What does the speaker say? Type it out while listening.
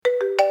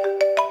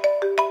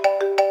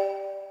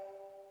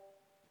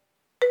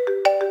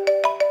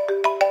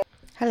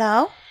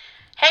Hello?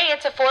 Hey,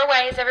 it's a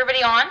four-way. Is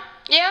everybody on?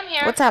 Yeah, I'm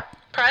here. What's up?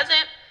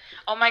 Present.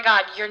 Oh my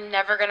god, you're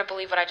never gonna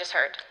believe what I just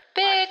heard.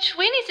 Bitch,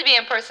 we need to be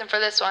in person for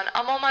this one.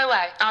 I'm on my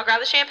way. I'll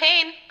grab the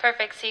champagne.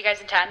 Perfect. See you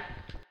guys in 10.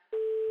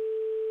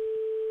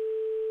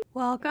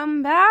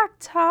 Welcome back,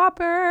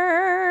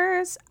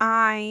 toppers.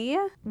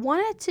 I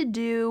wanted to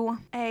do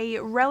a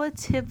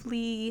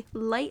relatively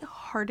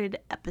lighthearted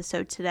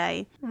episode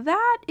today.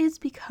 That is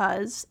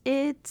because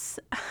it's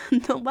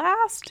the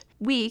last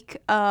week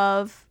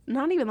of,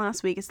 not even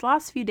last week, it's the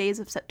last few days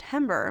of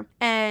September.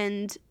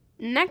 And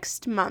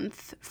next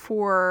month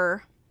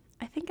for,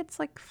 I think it's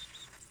like,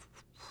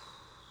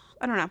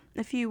 I don't know,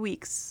 a few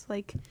weeks,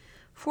 like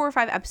 4 or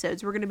 5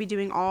 episodes, we're going to be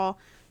doing all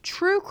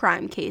true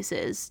crime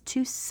cases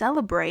to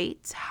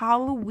celebrate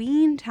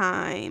Halloween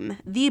time.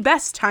 The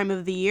best time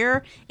of the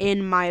year,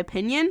 in my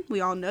opinion. We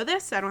all know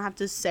this. I don't have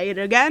to say it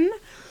again.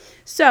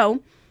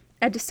 So,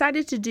 I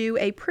decided to do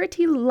a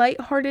pretty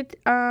lighthearted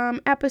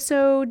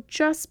episode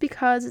just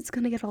because it's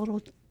going to get a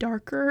little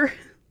darker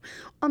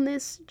on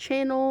this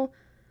channel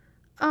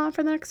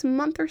for the next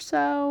month or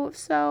so.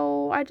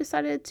 So, I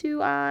decided to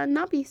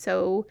not be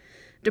so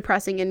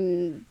depressing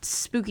and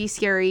spooky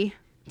scary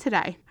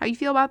today. How you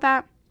feel about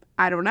that?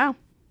 I don't know.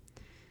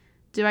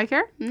 Do I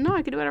care? No,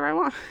 I can do whatever I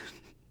want.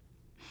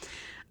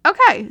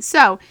 Okay,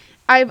 so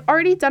I've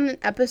already done an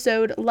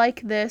episode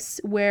like this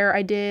where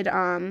I did,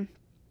 I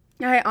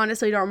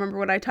honestly don't remember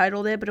what I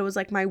titled it, but it was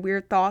like my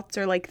weird thoughts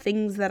or like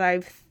things that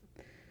I've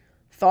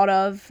thought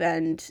of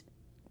and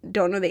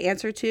don't know the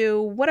answer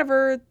to.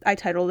 Whatever I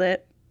titled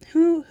it.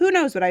 Who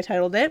knows what I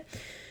titled it?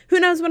 Who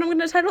knows what I'm going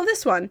to title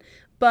this one?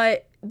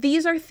 But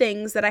these are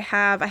things that I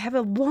have. I have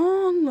a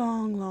long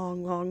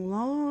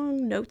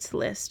notes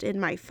list in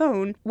my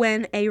phone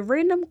when a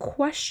random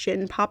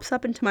question pops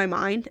up into my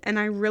mind, and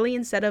I really,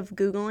 instead of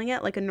Googling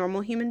it like a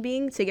normal human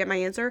being to get my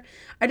answer,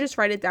 I just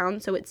write it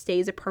down so it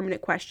stays a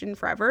permanent question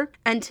forever.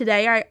 And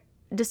today I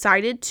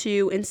decided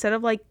to, instead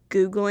of like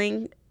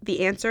Googling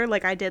the answer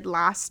like I did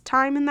last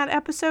time in that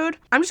episode,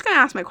 I'm just going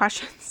to ask my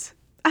questions.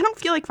 I don't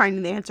feel like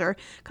finding the answer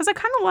because I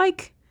kind of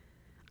like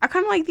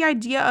the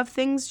idea of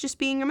things just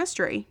being a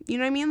mystery. You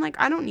know what I mean? Like,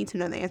 I don't need to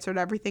know the answer to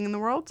everything in the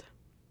world.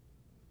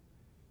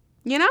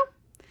 You know?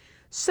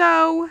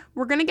 So,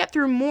 we're going to get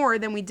through more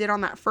than we did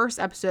on that first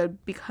episode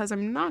because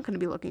I'm not going to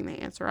be looking the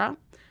answer up.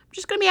 I'm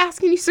just going to be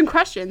asking you some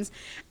questions.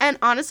 And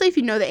honestly, if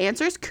you know the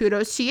answers,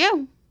 kudos to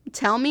you.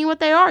 Tell me what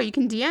they are. You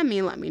can DM me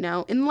and let me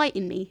know.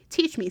 Enlighten me.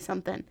 Teach me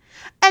something.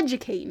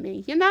 Educate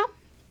me, you know?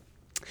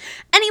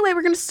 Anyway,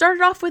 we're going to start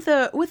it off with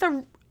a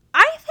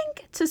I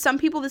think to some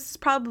people this is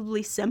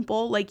probably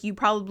simple, like you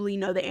probably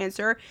know the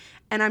answer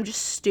and I'm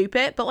just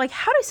stupid, but like,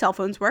 how do cell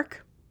phones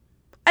work?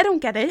 I don't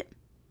get it.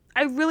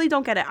 I really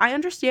don't get it. I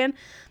understand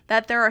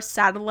that there are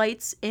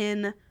satellites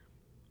they're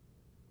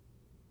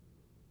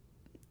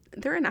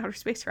in outer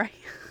space, right?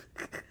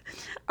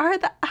 Are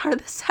the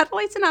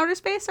satellites in outer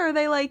space, or are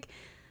they like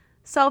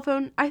cell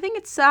phone? I think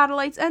it's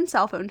satellites and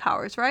cell phone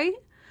towers, right?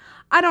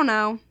 I don't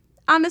know.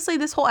 Honestly,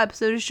 this whole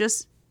episode is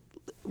just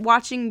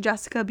watching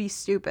Jessica be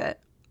stupid.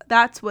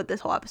 That's what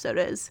this whole episode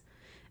is.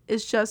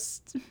 It's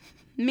just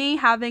me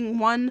having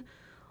one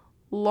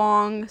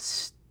long,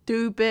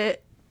 stupid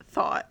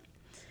thought.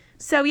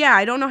 So yeah,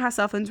 I don't know how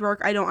cell phones work.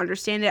 I don't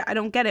understand it. I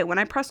don't get it. When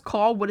I press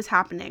call, what is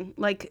happening?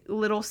 Like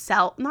little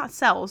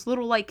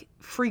little like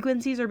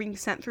frequencies are being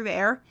sent through the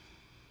air.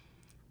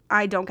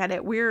 I don't get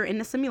it. We're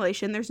in a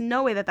simulation. There's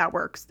no way that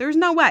works. There's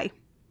no way.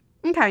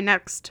 Okay,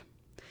 next.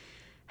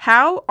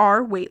 How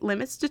are weight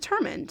limits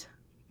determined?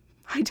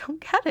 I don't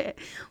get it.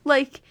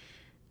 Like,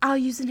 I'll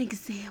use an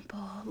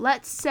example.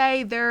 Let's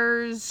say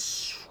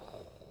there's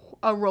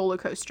a roller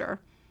coaster.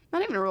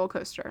 Not even a roller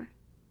coaster.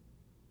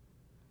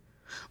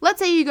 Let's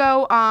say you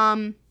go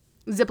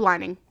zip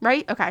lining,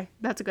 right? Okay,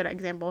 that's a good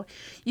example.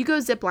 You go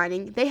zip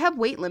lining. They have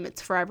weight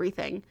limits for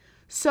everything.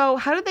 So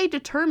how do they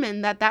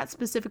determine that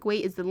specific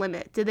weight is the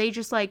limit? Did they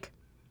just like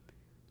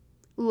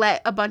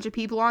let a bunch of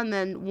people on,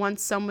 then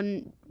once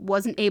someone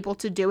wasn't able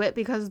to do it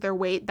because of their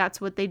weight, that's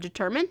what they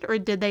determined? Or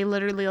did they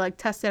literally like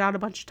test it out a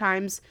bunch of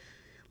times?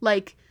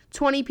 Like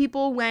 20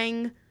 people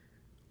weighing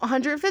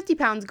 150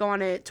 pounds go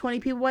on it, 20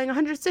 people weighing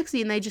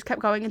 160, and they just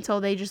kept going until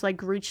they just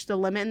like reached the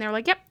limit and they're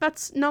like, yep,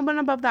 that's no one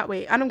above that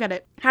weight. I don't get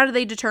it. How do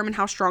they determine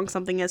how strong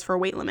something is for a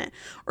weight limit?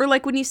 Or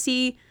like when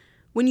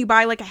you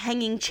buy like a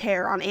hanging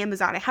chair on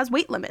Amazon, it has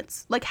weight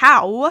limits. Like,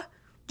 how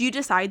do you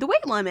decide the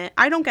weight limit?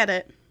 I don't get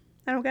it.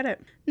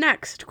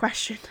 Next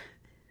question.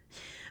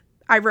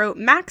 I wrote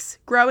max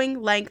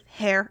growing length,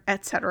 hair,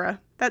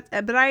 etc. But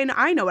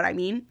I know what I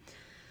mean.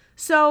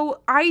 So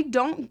I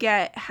don't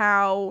get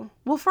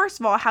first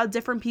of all, how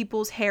different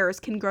people's hairs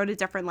can grow to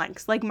different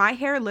lengths. Like my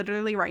hair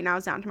literally right now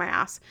is down to my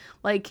ass.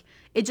 Like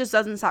it just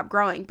doesn't stop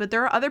growing. But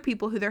there are other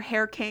people who their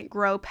hair can't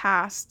grow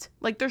past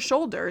like their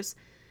shoulders.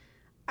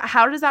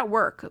 How does that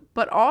work?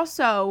 But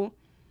also,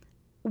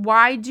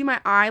 why do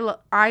my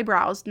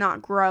eyebrows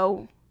not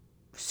grow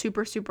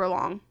super, super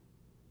long?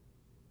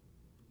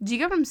 Do you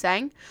get what I'm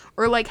saying?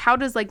 Or like, how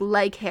does like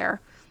leg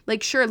hair?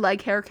 Like, sure,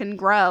 leg hair can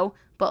grow,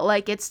 but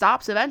like it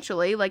stops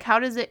eventually. Like, how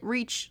does it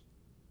reach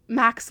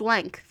max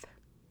length?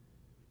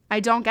 I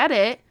don't get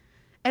it.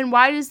 And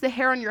why does the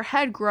hair on your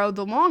head grow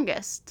the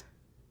longest?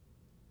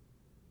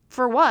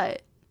 For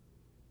what?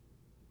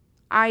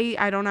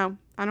 I don't know.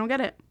 I don't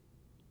get it.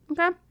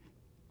 Okay.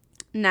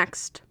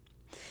 Next.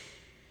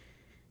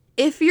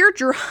 If you're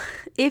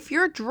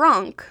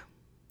drunk,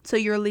 so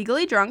you're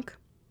legally drunk,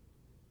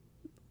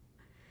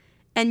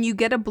 and you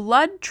get a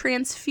blood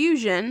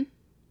transfusion,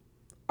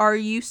 are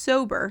you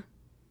sober?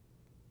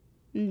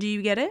 Do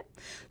you get it?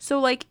 So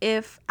like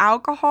if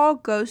alcohol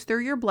goes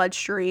through your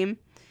bloodstream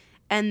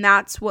and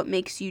that's what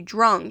makes you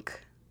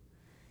drunk,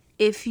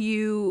 if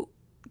you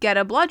get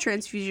a blood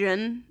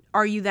transfusion,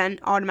 are you then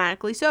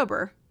automatically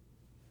sober?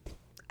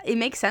 It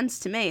makes sense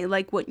to me.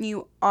 Like when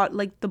you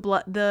like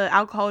the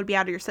alcohol would be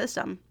out of your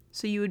system,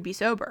 so you would be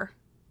sober,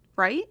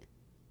 right?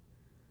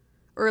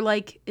 Or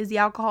like is the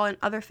alcohol in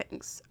other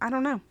things? I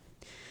don't know.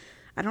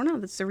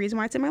 That's the reason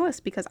why it's in my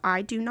list, because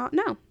I do not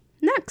know.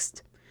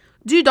 Next.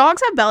 Do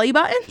dogs have belly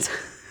buttons?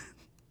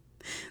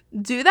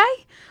 Do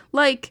they?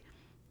 Like,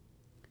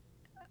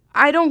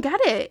 I don't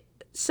get it.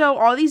 So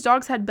all these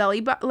dogs had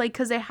belly button, like,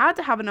 because they had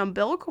to have an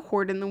umbilical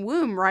cord in the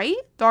womb, right?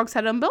 Dogs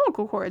had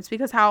umbilical cords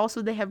because how else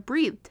would they have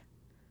breathed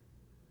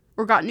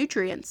or got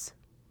nutrients?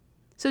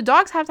 So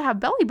dogs have to have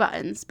belly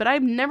buttons, but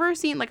I've never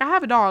seen, like, I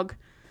have a dog.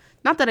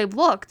 Not that I've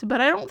looked,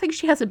 but I don't think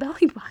she has a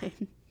belly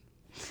button.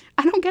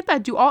 I don't get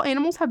that. Do all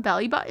animals have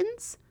belly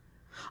buttons?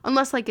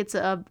 Unless, like, it's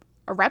a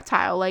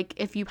reptile. Like,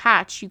 if you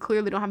hatch, you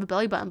clearly don't have a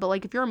belly button. But,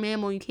 like, if you're a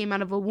mammal, you came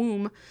out of a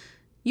womb,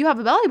 you have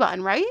a belly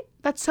button, right?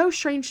 That's so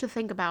strange to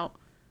think about.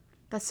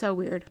 That's so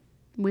weird.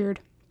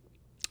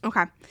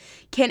 Okay.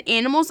 Can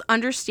animals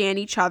understand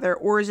each other,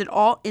 or is it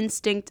all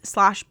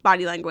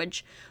instinct/body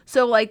language?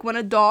 So, like, when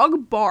a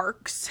dog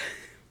barks,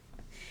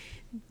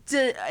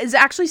 is it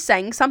actually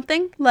saying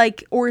something?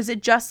 Like, or is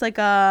it just like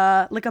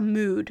a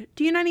mood?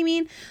 Do you know what I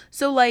mean?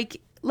 So,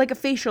 like a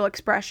facial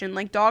expression.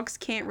 Like, dogs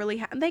can't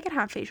really they can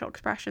have facial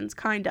expressions,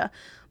 kinda.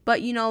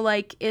 But, you know,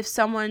 like, if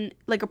someone,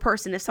 like a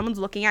person, if someone's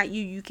looking at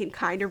you, you can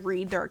kind of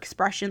read their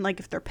expression, like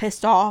if they're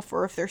pissed off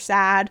or if they're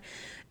sad.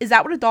 Is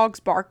that what a dog's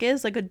bark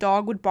is? Like, a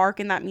dog would bark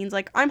and that means,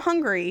 like, I'm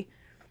hungry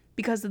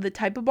because of the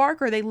type of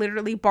bark, or are they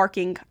literally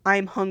barking,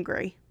 I'm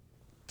hungry?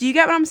 Do you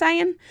get what I'm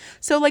saying?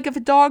 So, like, if a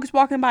dog's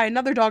walking by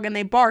another dog and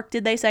they bark,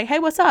 did they say, hey,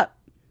 what's up?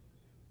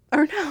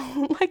 Or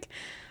no? Like,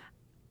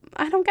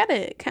 I don't get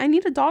it. I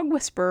need a dog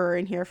whisperer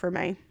in here for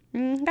me.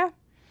 Okay.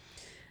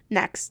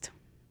 Next.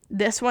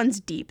 This one's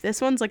deep.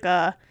 This one's like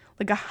a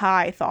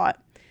high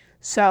thought.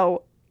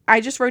 So I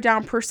just wrote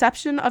down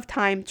perception of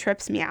time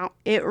trips me out.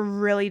 It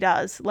really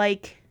does.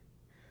 Like,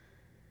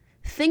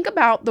 think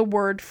about the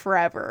word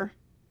forever.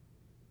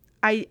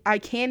 I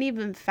can't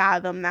even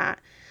fathom that,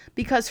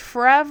 because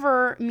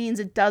forever means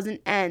it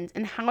doesn't end.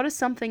 And how does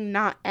something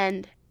not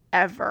end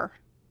ever?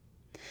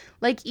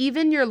 Like,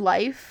 even your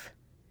life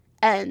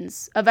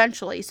ends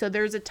eventually. So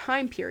there's a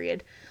time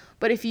period.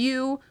 But if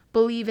you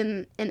believe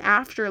in an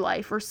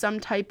afterlife or some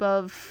type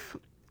of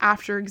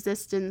after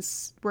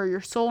existence where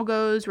your soul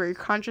goes, where your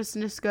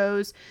consciousness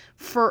goes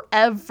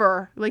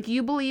forever, like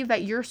you believe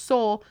that your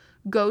soul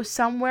goes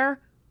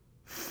somewhere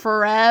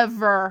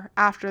forever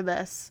after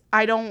this.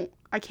 I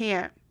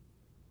can't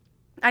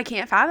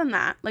fathom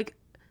that. Like,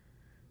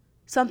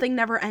 something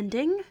never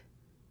ending?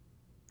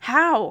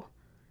 How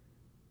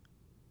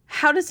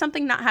does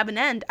something not have an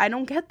end? I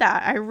don't get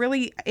that.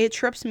 It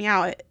trips me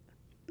out.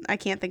 I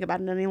can't think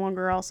about it any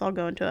longer, or else I'll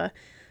go into a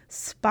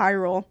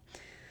spiral.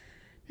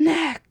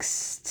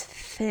 Next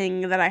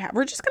thing that I have.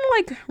 We're just going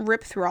to, like,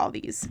 rip through all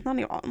these. Not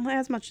even all,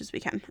 as much as we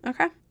can,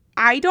 okay?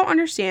 I don't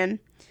understand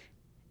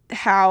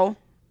how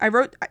I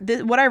wrote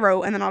what I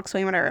wrote, and then I'll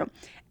explain what I wrote.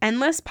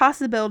 Endless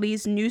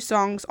possibilities, new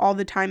songs all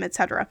the time,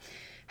 etc.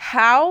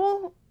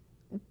 How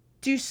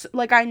do,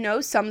 like, I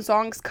know some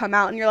songs come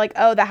out and you're like,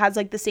 oh, that has,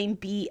 like, the same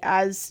beat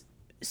as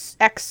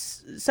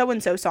X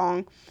so-and-so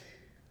song.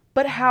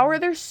 But how are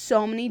there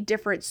so many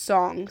different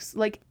songs?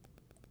 Like,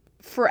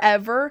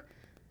 forever,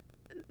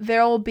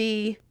 there'll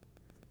be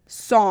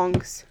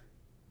songs.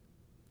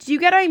 Do you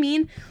get what I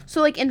mean? So,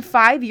 like, in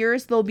 5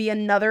 years, there'll be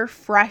another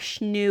fresh,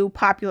 new,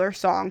 popular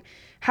song.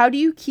 How do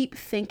you keep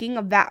thinking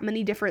of that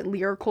many different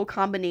lyrical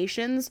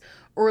combinations,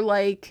 or,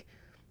 like,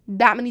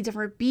 that many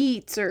different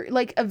beats? Or,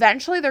 like,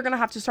 eventually they're going to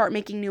have to start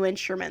making new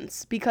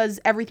instruments, because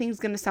everything's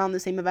going to sound the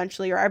same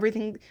eventually, or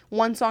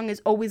one song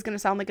is always going to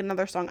sound like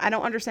another song. I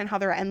don't understand how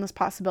there are endless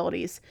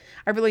possibilities.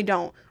 I really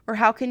don't. Or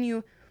how can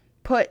you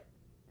put,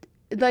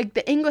 like,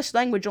 the English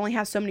language only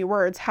has so many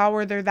words. How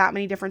are there that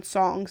many different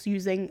songs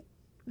using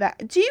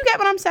that? Do you get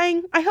what I'm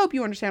saying? I hope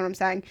you understand what I'm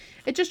saying.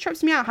 It just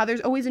trips me out how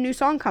there's always a new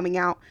song coming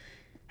out.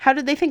 How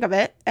did they think of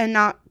it and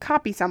not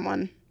copy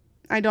someone?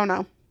 I don't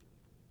know.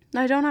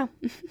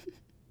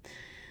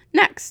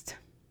 Next.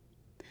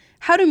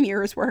 How do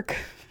mirrors work?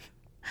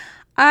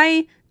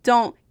 I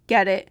don't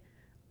get it.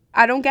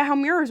 I don't get how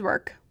mirrors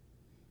work.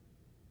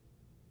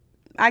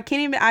 I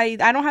don't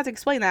have to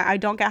explain that. I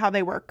don't get how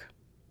they work.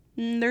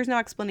 There's no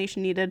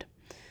explanation needed.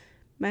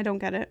 I don't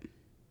get it.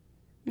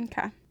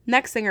 Okay.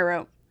 Next thing I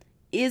wrote.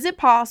 Is it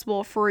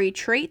possible for a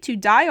trait to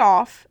die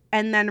off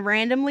and then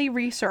randomly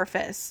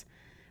resurface.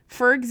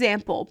 For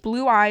example,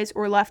 blue eyes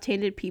or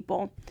left-handed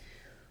people.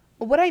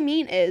 What I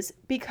mean is,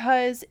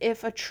 because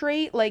if a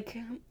trait, like,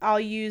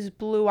 I'll use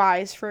blue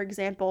eyes, for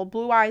example.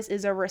 Blue eyes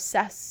is a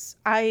recess.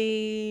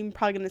 I'm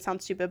probably going to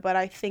sound stupid, but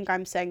I think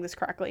I'm saying this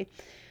correctly.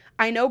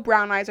 I know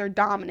brown eyes are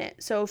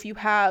dominant. So if you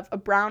have a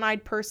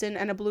brown-eyed person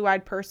and a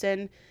blue-eyed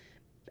person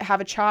have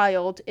a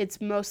child,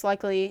 it's most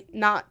likely,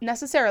 not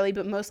necessarily,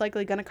 but most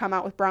likely going to come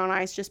out with brown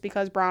eyes just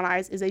because brown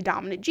eyes is a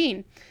dominant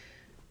gene.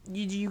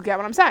 You get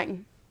what I'm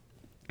saying?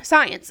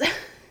 Science.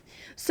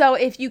 So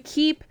if you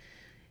keep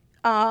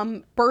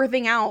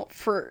birthing out,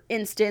 for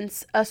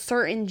instance, a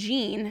certain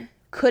gene,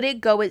 could it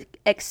go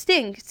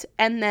extinct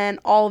and then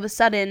all of a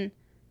sudden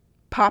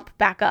pop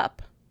back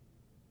up?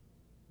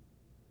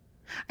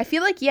 I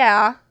feel like,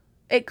 yeah,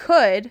 it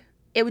could.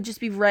 It would just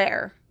be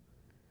rare,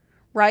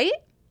 right?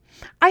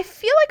 I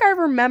feel like I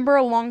remember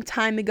a long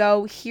time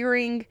ago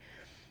hearing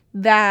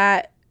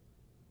that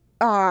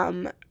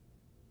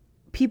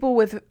people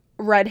with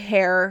red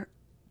hair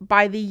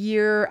by the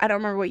year, I don't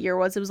remember what year it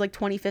was like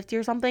 2050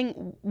 or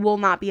something, will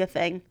not be a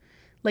thing.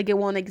 Like, it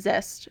won't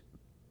exist.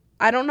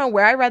 I don't know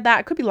where I read that.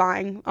 I could be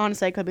lying.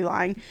 Honestly, I could be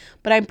lying.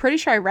 But I'm pretty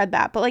sure I read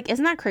that. But, like,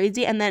 isn't that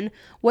crazy? And then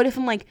what if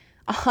in, like,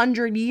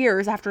 100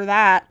 years after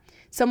that,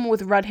 someone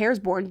with red hair is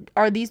born?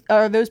 Are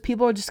those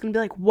people just going to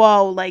be like,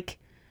 whoa, like,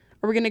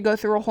 are we going to go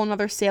through a whole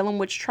nother Salem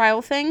witch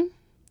trial thing?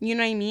 You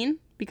know what I mean?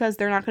 Because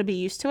they're not going to be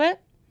used to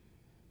it.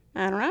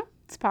 I don't know.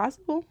 It's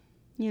possible.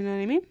 You know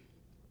what I mean?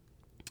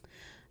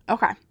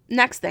 Okay,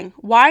 next thing.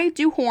 Why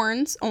do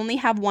horns only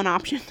have one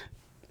option?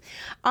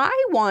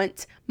 I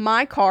want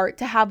my car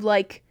to have,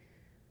 like,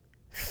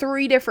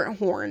 3 different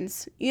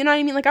horns. You know what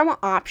I mean? Like, I want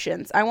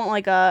options. I want,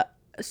 like,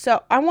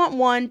 I want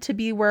one to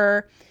be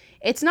where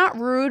it's not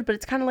rude, but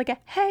it's kind of like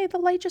hey, the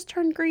light just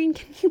turned green.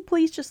 Can you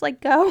please just, like,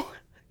 go?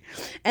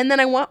 And then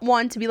I want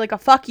one to be like a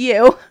fuck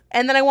you.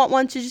 And then I want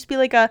one to just be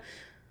like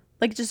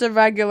just a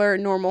regular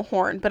normal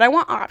horn. But I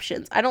want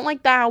options. I don't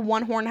like that how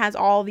one horn has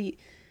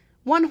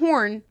one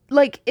horn,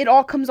 like, it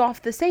all comes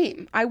off the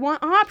same. I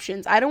want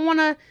options. I don't want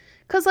to,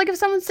 because, like, if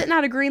someone's sitting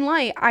at a green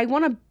light, I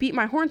want to beat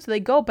my horn so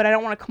they go, but I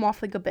don't want to come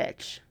off like a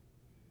bitch.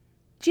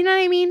 Do you know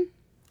what I mean?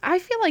 I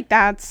feel like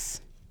that's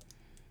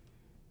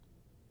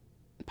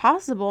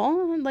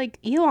possible. Like,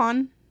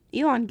 Elon,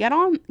 get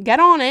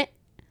on it.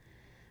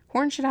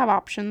 Horn should have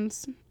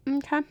options.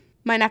 Okay.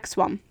 My next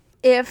one.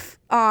 If,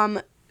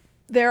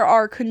 there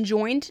are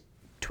conjoined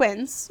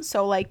twins,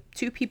 so, like,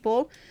 2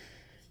 people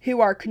who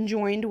are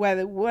conjoined,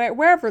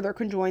 wherever they're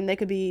conjoined, they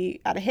could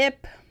be at a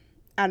hip,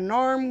 at an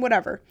arm,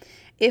 whatever.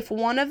 If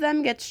one of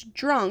them gets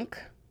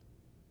drunk,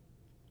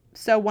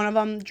 so one of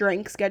them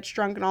gets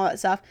drunk and all that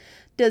stuff,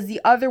 does the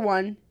other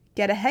one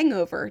get a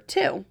hangover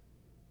too?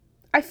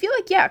 I feel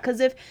like, yeah, because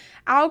if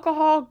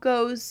alcohol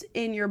goes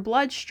in your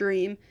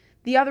bloodstream,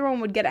 the other one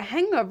would get a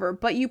hangover,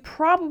 but you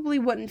probably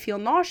wouldn't feel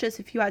nauseous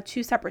if you had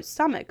 2 separate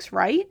stomachs,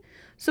 right?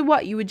 So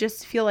what, you would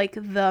just feel like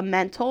the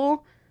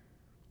mental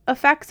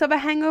effects of a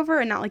hangover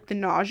and not, like, the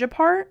nausea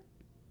part?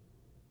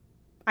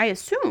 I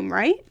assume,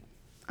 right?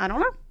 I don't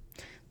know.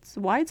 That's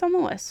why it's on the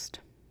list.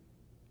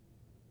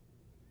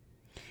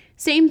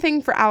 Same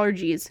thing for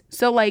allergies.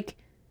 So, like,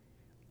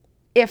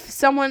 if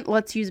someone,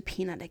 let's use a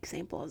peanut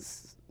example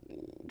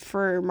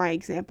for my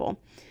example.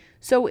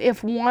 So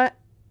if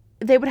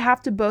they would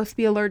have to both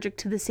be allergic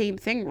to the same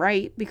thing,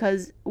 right?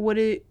 Because what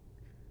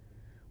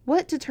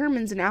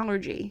determines an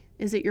allergy?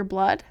 Is it your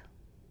blood?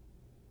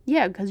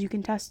 Yeah, because you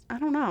can test, I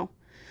don't know.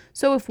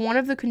 So if one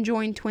of the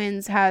conjoined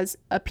twins has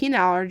a peanut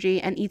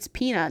allergy and eats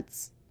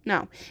peanuts,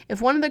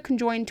 if one of the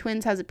conjoined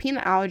twins has a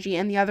peanut allergy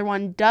and the other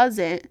one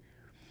doesn't,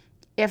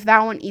 if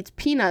that one eats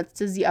peanuts,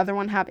 does the other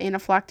one have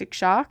anaphylactic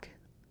shock?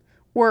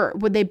 Or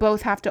would they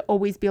both have to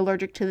always be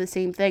allergic to the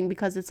same thing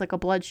because it's like a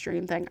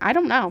bloodstream thing? I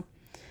don't know.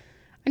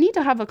 I need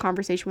to have a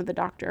conversation with the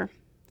doctor.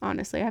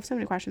 Honestly, I have so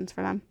many questions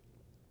for them.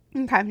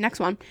 Okay, next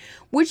one.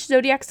 Which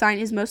zodiac sign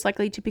is most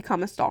likely to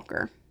become a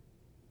stalker?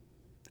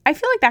 I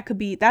feel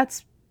like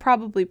that's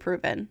probably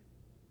proven.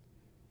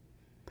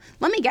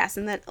 Let me guess,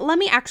 and then let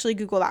me actually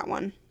Google that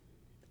one.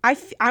 I'm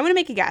going to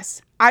make a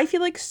guess. I feel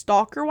like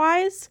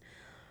stalker-wise,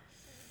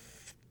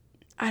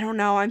 I don't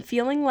know. I'm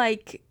feeling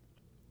water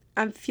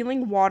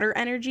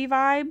energy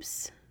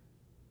vibes.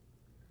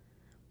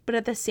 But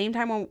at the same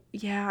time,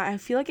 I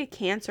feel like a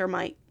Cancer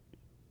might.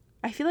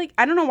 I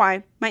don't know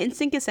why. My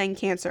instinct is saying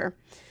Cancer.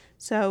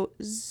 So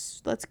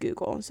let's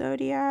Google.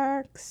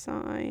 Zodiac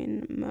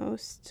sign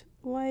most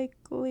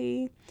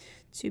likely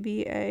to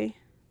be a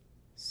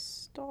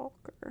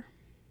stalker.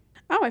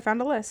 Oh, I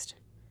found a list.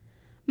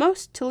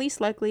 Most to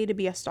least likely to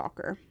be a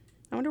stalker.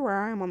 I wonder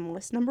where I am on the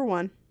list. Number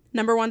 1,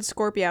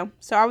 Scorpio.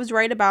 So I was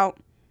right about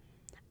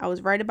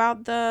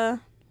the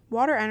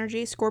water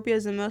energy. Scorpio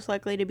is the most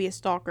likely to be a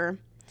stalker.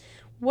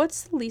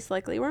 What's the least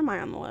likely? Where am I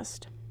on the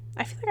list?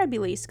 I feel like I'd be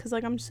least because,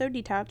 like, I'm so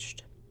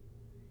detached.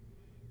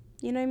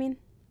 You know what I mean?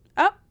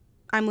 Oh,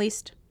 I'm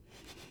least.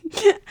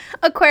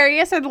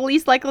 Aquarius are the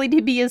least likely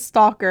to be a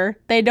stalker.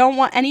 They don't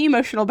want any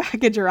emotional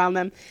baggage around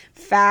them.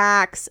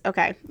 Facts.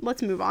 Okay,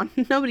 let's move on.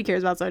 Nobody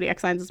cares about zodiac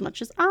signs as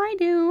much as I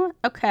do.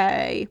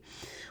 Okay,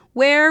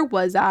 where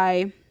was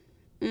I?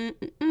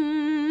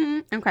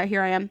 Okay,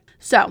 here I am.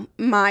 So,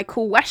 my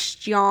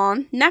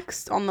question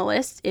next on the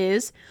list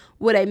is,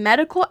 would a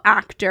medical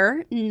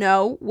actor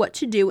know what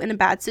to do in a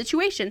bad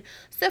situation?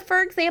 So,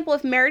 for example,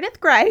 if Meredith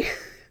Grey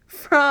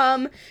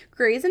from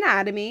Grey's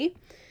Anatomy,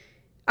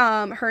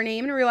 her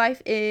name in real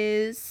life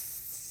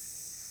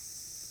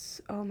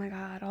is, oh my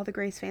god, all the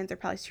Grey's fans are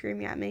probably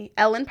screaming at me.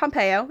 Ellen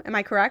Pompeo, am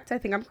I correct? I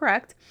think I'm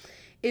correct.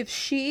 If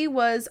she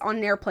was on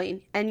an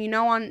airplane, and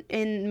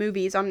in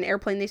movies on an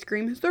airplane they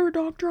scream, is there a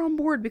doctor on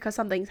board, because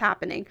something's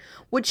happening,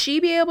 would she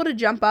be able to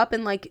jump up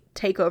and like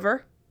take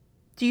over?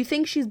 Do you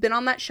think she's been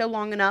on that show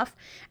long enough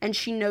and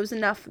she knows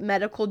enough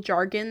medical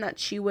jargon that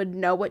she would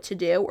know what to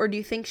do? Or do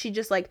you think she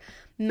just like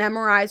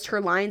memorized her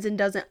lines and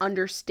doesn't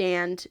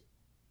understand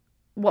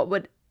what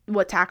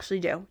to actually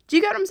do? Do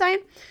you get what I'm saying?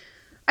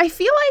 I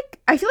feel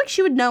like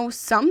she would know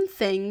some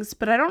things,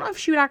 but I don't know if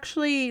she would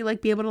actually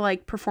like be able to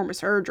like perform a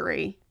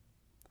surgery.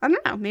 I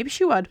don't know. Maybe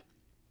she would.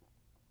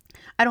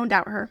 I don't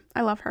doubt her.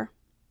 I love her.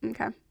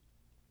 Okay.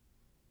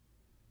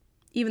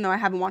 Even though I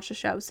haven't watched the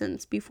show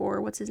since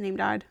before what's his name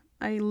died.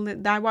 I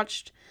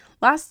watched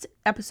last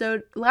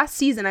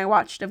season I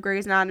watched of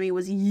Grey's Anatomy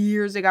was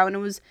years ago, and it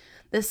was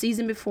the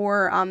season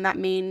before that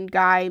main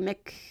guy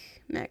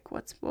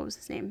what was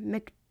his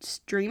name?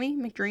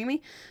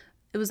 McDreamy.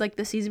 It was like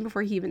the season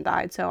before he even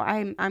died, so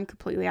I'm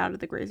completely out of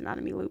the Grey's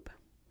Anatomy loop.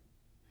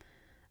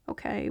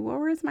 Okay,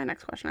 where is my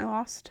next question? I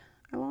lost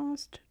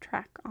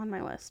track on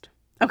my list.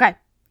 Okay,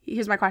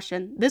 here's my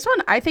question. This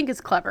one I think is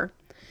clever.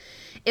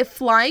 If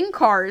flying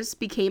cars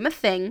became a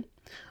thing,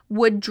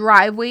 would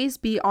driveways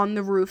be on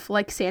the roof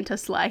like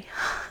Santa's sleigh?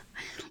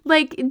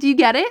 Like, do you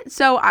get it?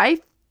 So I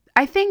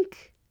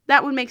think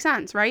that would make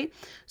sense, right?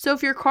 So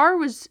if your car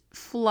was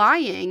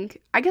flying,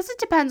 I guess it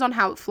depends on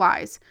how it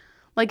flies.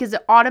 Like, is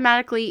it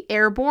automatically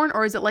airborne,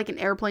 or is it like an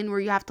airplane where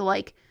you have to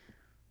like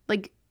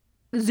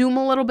zoom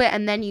a little bit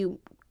and then you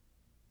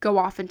go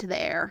off into the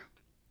air?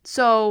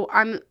 So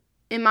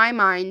in my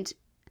mind,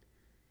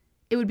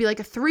 it would be like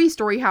a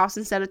 3-story house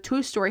instead of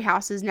 2-story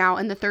houses now,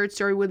 and the 3rd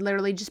story would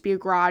literally just be a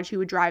garage he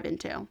would drive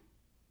into.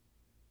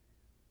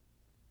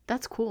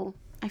 That's cool.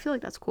 I feel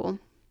like that's cool.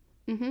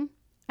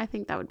 I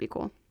think that would be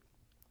cool.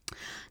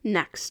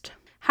 Next.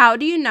 How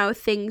do you know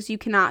things you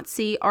cannot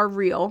see are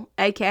real,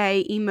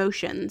 aka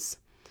emotions?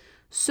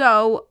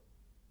 So,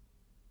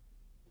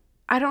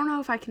 I don't know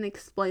if I can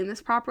explain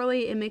this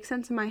properly. It makes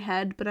sense in my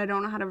head, but I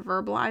don't know how to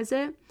verbalize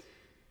it.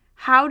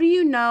 How do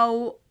you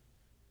know?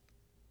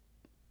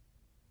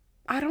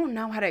 I don't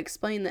know how to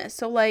explain this.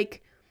 So,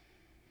 like,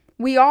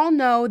 we all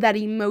know that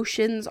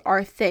emotions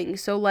are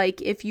things. So,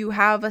 like, if you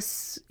have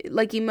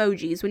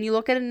emojis, when you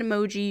look at an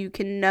emoji, you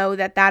can know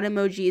that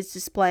emoji is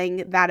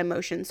displaying that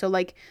emotion. So,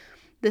 like,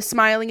 the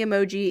smiling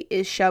emoji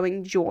is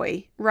showing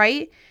joy,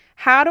 right?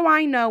 How do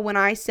I know when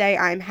I say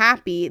I'm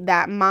happy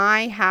that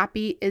my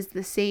happy is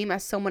the same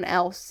as someone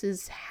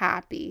else's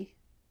happy?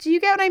 Do you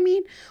get what I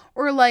mean?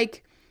 Or,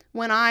 like,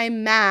 when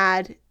I'm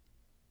mad,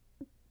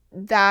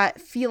 that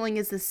feeling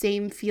is the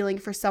same feeling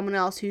for someone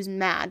else who's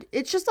mad.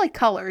 It's just like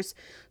colors.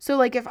 So,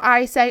 like, if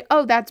I say,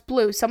 oh, that's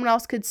blue, someone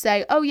else could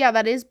say, oh, yeah,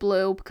 that is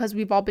blue, because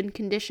we've all been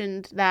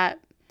conditioned that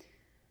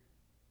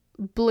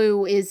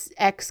blue is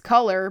X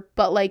color,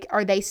 but, like,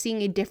 are they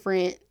seeing a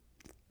different,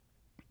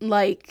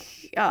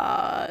 like,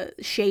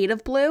 shade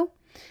of blue?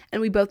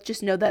 And we both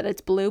just know that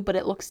it's blue, but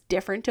it looks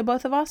different to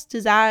both of us?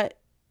 Is that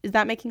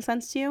making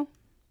sense to you?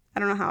 I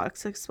don't know how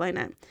to explain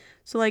it.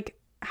 So, like,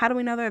 how do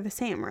we know they're the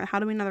same? Or how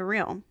do we know they're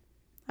real?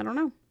 I don't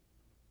know.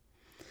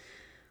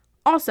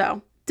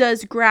 Also,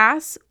 does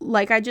grass,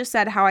 like I just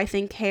said, how I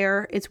think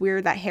hair, it's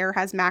weird that hair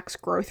has max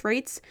growth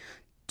rates.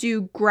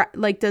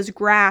 Does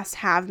grass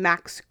have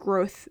max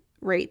growth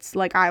rates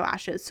like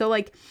eyelashes? So,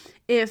 like,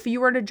 if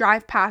you were to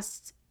drive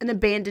past an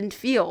abandoned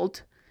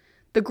field,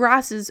 the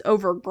grass is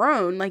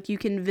overgrown, like you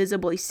can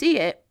visibly see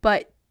it,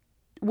 but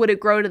would it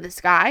grow to the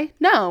sky?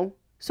 No.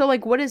 So,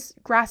 like, what is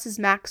grass's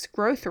max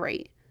growth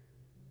rate?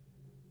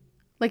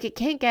 Like, it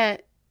can't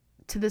get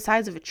to the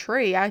size of a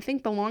tree. I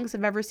think the longest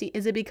I've ever seen,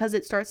 is it because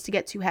it starts to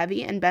get too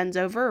heavy and bends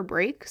over or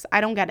breaks?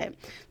 I don't get it.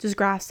 Does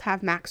grass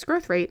have max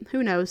growth rate?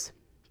 Who knows?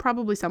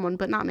 Probably someone,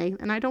 but not me,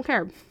 and I don't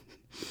care.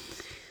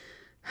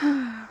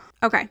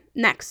 Okay,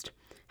 next.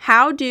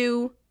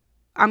 My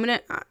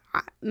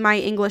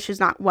English is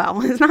not well.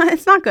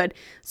 It's not good.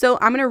 So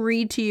I'm going to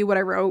read to you what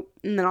I wrote,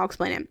 and then I'll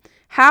explain it.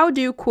 How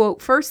do,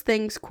 quote, first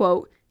things,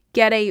 quote,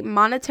 get a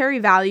monetary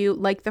value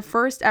like the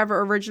first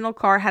ever original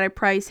car had a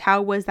price?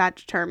 How was that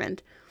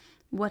determined?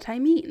 What I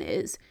mean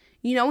is,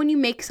 when you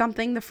make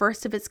something the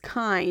first of its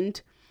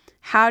kind,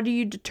 how do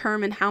you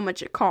determine how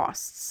much it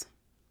costs?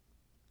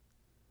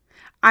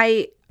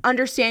 I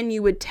understand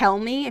you would tell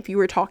me, if you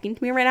were talking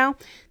to me right now,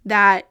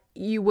 that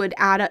you would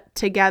add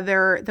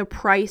together the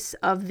price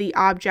of the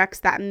objects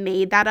that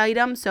made that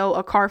item. So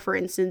a car, for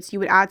instance, you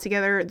would add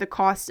together the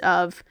cost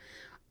of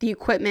the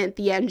equipment,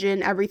 the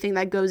engine, everything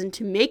that goes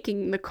into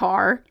making the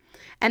car,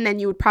 and then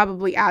you would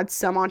probably add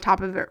some on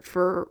top of it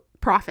for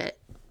profit.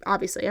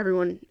 Obviously,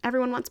 everyone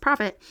wants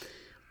profit.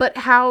 But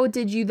how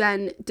did you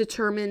then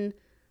determine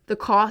the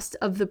cost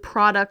of the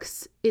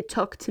products it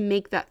took to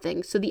make that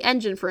thing? So the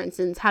engine, for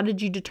instance, how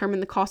did you determine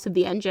the cost of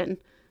the engine?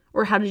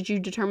 Or how did you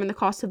determine the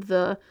cost of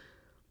the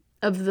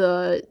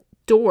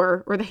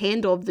door or the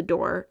handle of the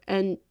door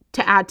and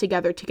to add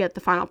together to get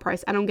the final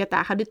price? I don't get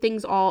that. How did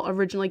things all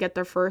originally get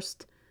their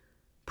first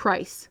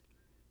price?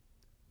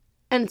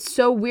 And it's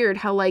so weird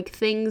how like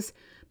things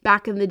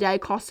back in the day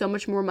cost so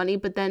much more money,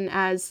 but then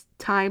as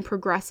time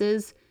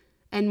progresses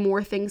and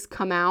more things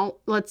come out,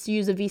 let's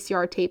use a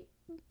VCR tape,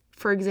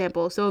 for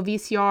example. So a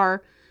VCR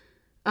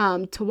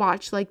to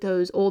watch like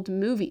those old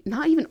movies,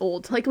 not even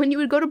old, like when you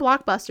would go to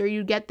Blockbuster,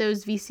 you'd get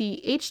those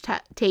VCH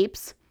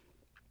tapes.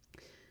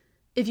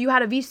 If you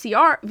had a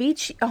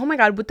oh my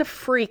God, what the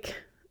freak?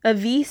 A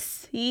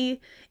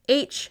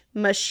VCH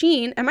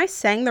machine. Am I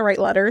saying the right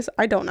letters?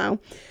 I don't know.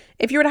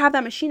 If you were to have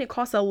that machine, it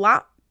costs a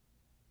lot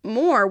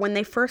more when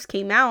they first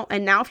came out.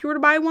 And now if you were to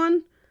buy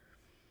one,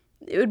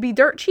 it would be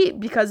dirt cheap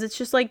because it's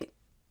just like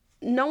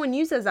no one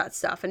uses that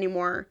stuff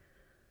anymore.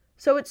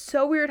 So it's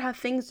so weird how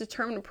things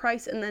determine a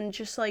price and then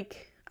just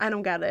like, I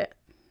don't get it.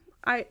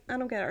 I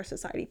don't get our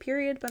society,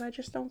 period, but I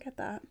just don't get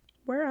that.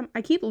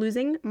 I keep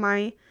losing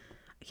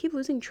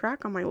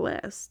track on my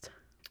list.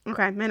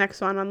 Okay, my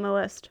next one on the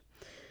list.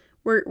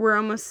 We're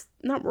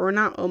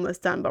not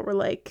almost done, but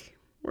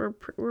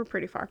we're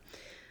pretty far.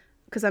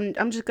 Because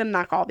I'm just gonna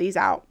knock all these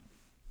out.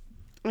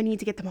 I need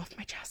to get them off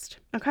my chest.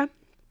 Okay?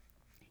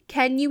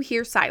 Can you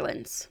hear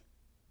silence?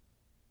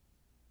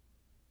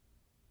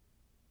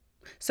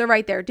 So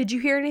right there, did you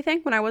hear anything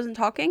when I wasn't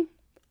talking?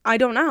 I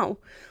don't know.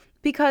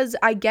 Because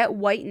I get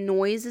white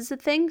noise is a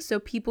thing. So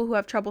people who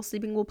have trouble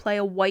sleeping will play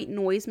a white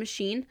noise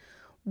machine.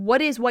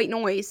 What is white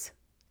noise?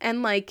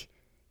 And like,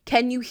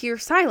 can you hear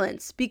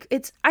silence?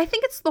 I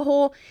think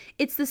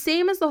it's the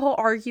same as the whole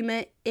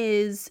argument,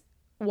 is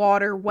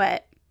water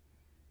wet?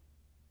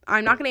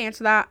 I'm not going to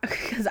answer that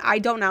because I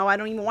don't know. I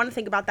don't even want to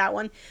think about that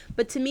one.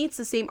 But to me, it's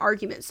the same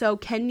argument. So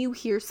can you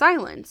hear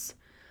silence?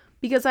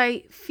 Because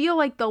I feel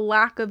like the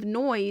lack of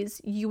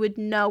noise you would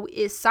know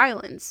is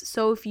silence.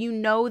 So if you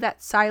know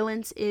that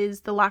silence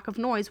is the lack of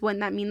noise,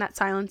 wouldn't that mean that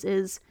silence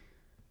is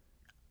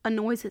a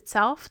noise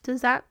itself?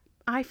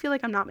 I feel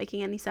like I'm not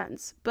making any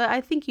sense, but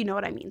I think you know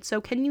what I mean. So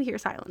can you hear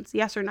silence?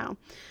 Yes or no?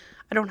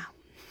 I don't know.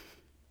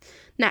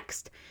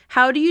 Next,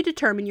 how do you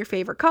determine your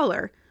favorite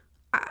color?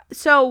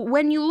 So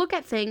when you look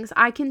at things,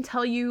 I can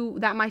tell you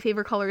that my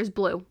favorite color is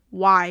blue.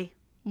 Why?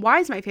 Why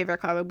is my favorite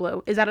color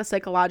blue? Is that a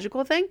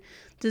psychological thing?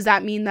 Does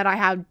that mean that I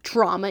had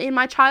trauma in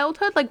my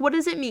childhood? Like, what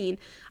does it mean?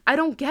 I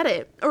don't get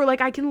it. Or like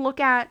I can look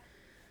at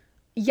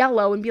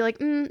yellow and be like,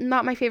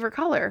 not my favorite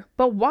color.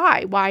 But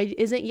why? Why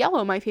isn't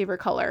yellow my favorite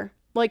color?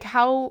 Like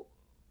how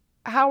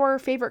are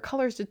favorite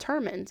colors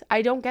determined?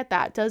 I don't get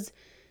that.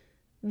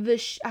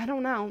 I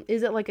don't know.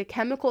 Is it like a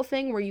chemical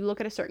thing where you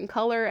look at a certain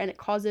color and it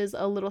causes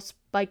a little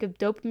spike of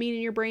dopamine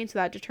in your brain so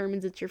that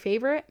determines it's your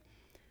favorite?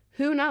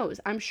 Who knows?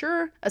 I'm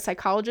sure a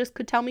psychologist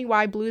could tell me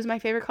why blue is my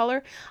favorite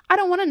color. I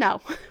don't want to know.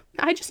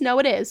 I just know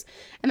it is.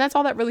 And that's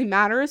all that really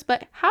matters.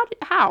 But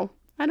how?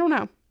 I don't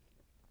know.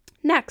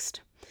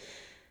 Next.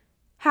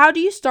 How do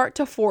you start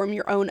to form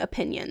your own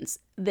opinions?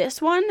 This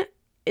one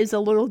is a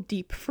little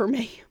deep for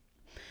me.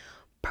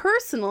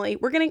 Personally,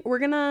 we're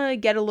gonna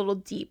get a little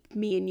deep,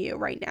 me and you,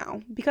 right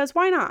now. Because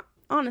why not?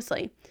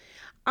 Honestly.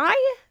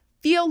 I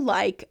feel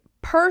like,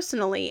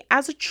 personally,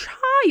 as a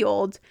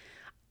child,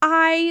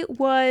 I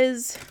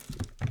was...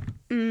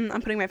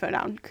 I'm putting my phone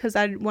down because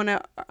I want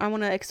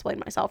to explain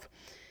myself.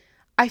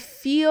 I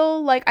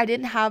feel like I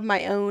didn't have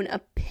my own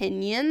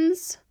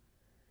opinions,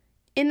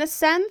 in a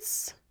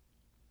sense.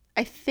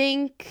 I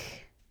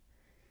think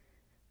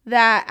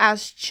that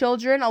as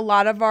children, a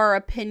lot of our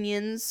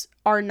opinions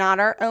are not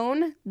our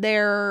own.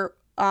 They're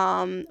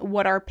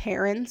what our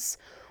parents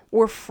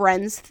or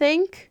friends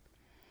think.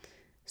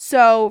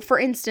 So, for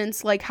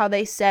instance, like how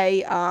they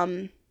say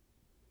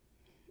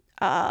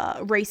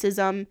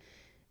racism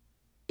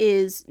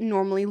is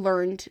normally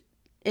learned.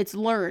 It's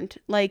learned.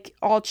 Like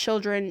all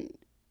children,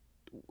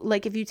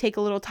 like if you take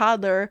a little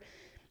toddler,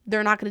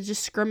 they're not going to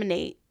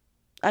discriminate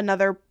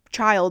another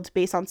child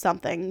based on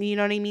something. You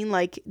know what I mean?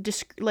 Like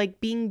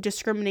discrimination,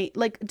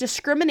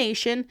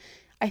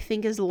 I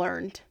think, is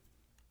learned.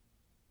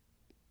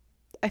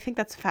 I think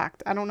that's a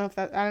fact. I don't know if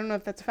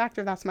that's a fact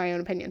or that's my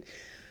own opinion.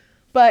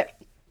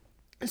 But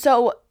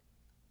so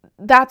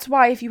that's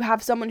why if you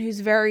have someone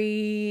who's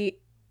very,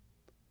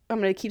 I'm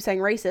going to keep saying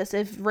racist,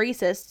 if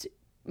racist,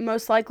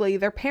 most likely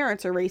their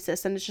parents are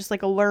racist and it's just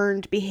like a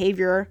learned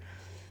behavior.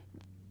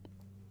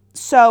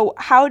 So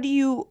how do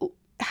you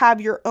have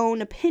your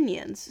own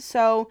opinions?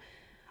 So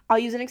I'll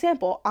use an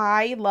example.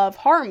 I love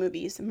horror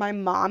movies. My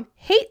mom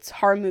hates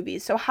horror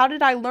movies. So how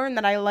did I learn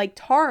that I liked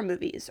horror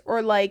movies?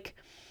 Or like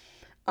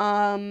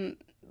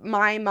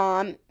my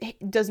mom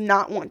does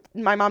not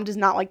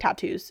like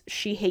tattoos.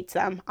 She hates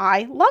them.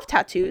 I love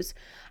tattoos.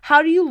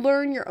 How do you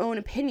learn your own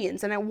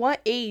opinions? And at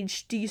what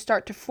age do you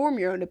start to form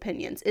your own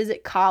opinions? Is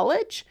it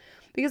college?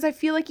 Because I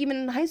feel like even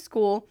in high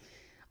school,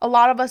 a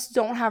lot of us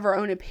don't have our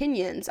own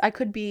opinions. I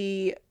could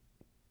be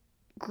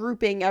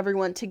grouping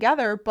everyone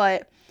together,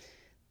 but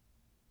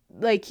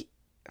like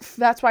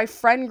that's why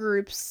friend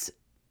groups,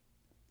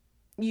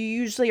 you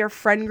usually are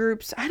friend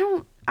groups. I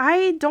don't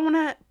want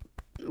to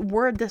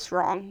word this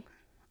wrong.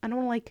 I don't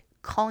want to like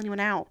call anyone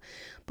out.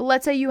 But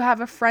let's say you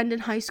have a friend in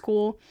high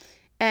school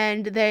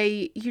and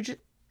I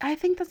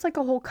think that's like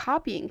a whole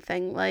copying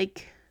thing.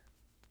 Like,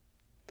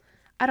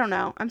 I don't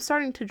know. I'm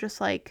starting to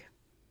just like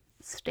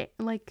I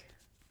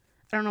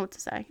don't know what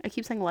to say. I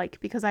keep saying like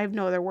because I have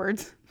no other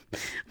words. I'm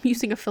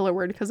using a filler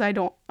word because I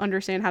don't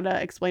understand how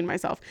to explain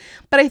myself.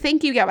 But I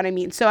think you get what I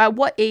mean. So at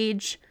what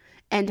age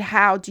and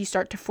how do you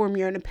start to form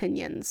your own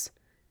opinions?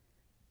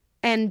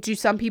 And do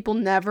some people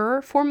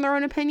never form their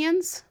own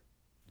opinions?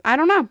 I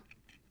don't know.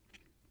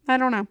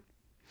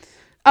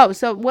 Oh,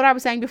 so what I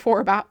was saying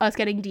before about us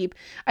getting deep.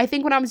 I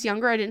think when I was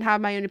younger, I didn't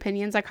have my own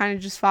opinions. I kind of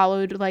just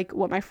followed like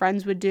what my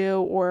friends would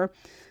do or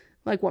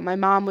like what my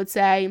mom would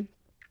say.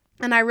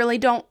 And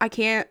I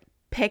can't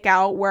pick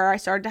out where I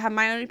started to have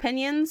my own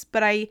opinions,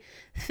 but I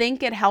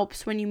think it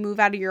helps when you move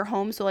out of your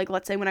home. So like,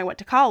 let's say when I went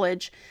to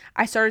college,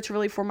 I started to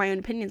really form my own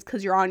opinions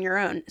because you're on your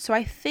own. So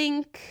I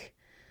think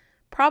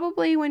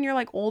probably when you're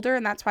like older,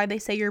 and that's why they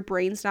say your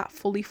brain's not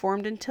fully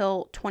formed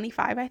until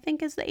 25, I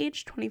think is the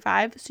age,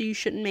 25. So you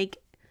shouldn't make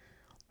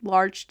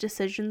large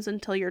decisions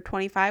until you're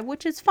 25,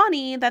 which is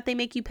funny that they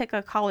make you pick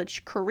a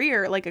college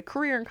career, like a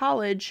career in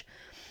college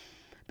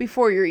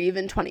before you're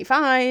even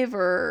 25,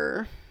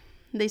 or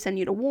they send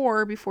you to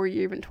war before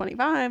you're even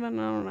 25.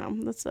 And I don't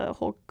know. That's a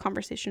whole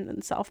conversation in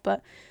itself.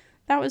 But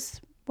that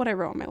was what I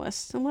wrote on my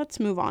list. So let's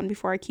move on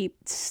before I keep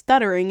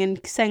stuttering and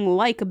saying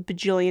like a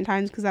bajillion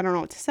times because I don't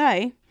know what to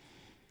say.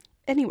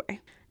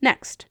 Anyway,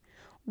 next.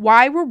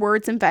 Why were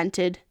words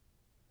invented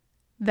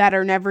that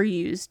are never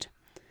used?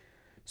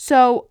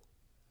 So,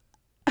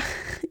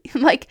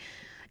 like,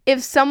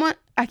 if someone...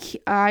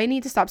 I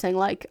need to stop saying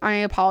like. I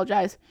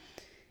apologize.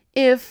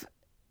 If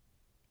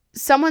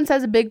someone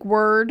says a big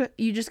word,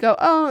 you just go,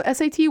 oh,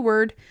 SAT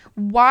word.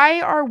 Why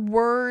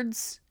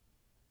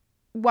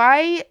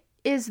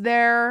is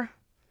there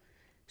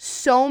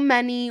so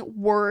many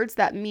words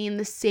that mean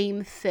the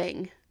same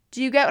thing?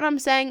 Do you get what I'm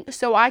saying?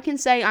 So I can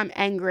say I'm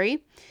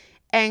angry.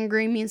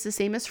 Angry means the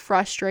same as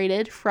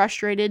frustrated.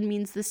 Frustrated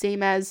means the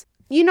same as,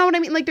 you know what I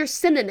mean? Like, there's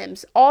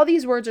synonyms. All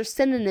these words are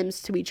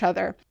synonyms to each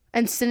other.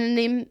 And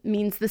synonym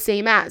means the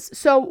same as.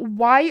 So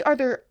why are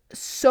there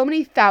so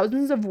many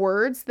thousands of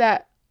words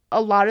that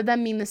a lot of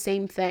them mean the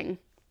same thing?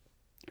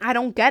 I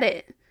don't get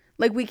it.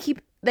 Like,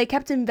 they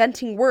kept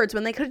inventing words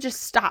when they could have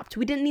just stopped.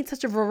 We didn't need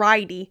such a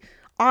variety,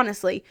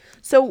 honestly.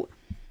 So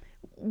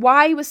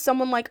why was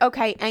someone like,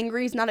 okay,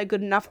 angry is not a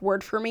good enough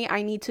word for me.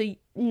 I need to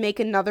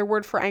make another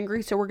word for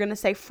angry, so we're going to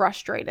say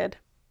frustrated.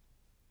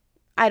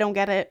 I don't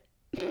get it.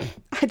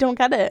 I don't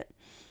get it.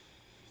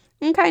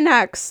 Okay,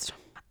 next.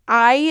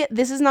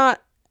 This is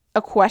not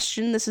a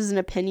question. This is an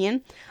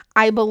opinion.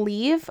 I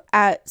believe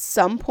at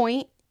some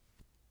point,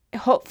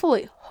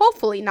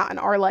 hopefully not in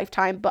our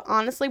lifetime, but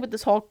honestly with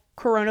this whole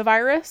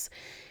coronavirus,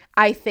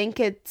 I think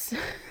it's,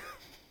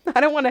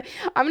 I don't want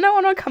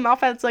to come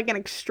off as like an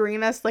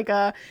extremist, like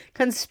a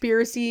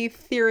conspiracy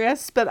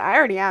theorist, but I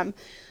already am.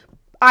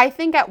 I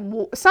think at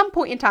some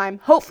point in time,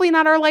 hopefully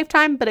not our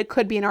lifetime, but it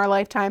could be in our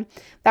lifetime,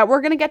 that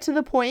we're going to get to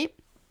the point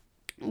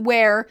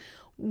where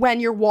when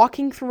you're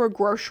walking through a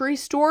grocery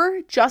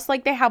store, just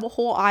like they have a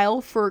whole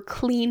aisle for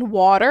clean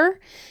water,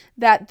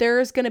 that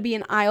there's going to be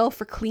an aisle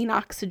for clean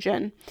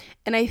oxygen.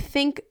 And I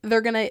think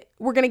we're going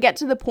to get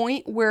to the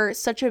point where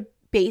such a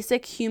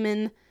basic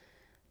human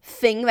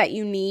thing that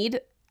you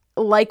need,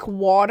 like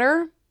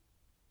water,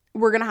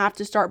 we're going to have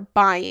to start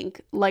buying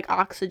like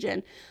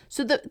oxygen.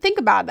 So think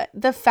about it.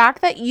 The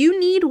fact that you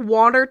need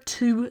water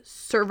to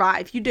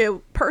survive. You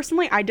do.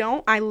 Personally, I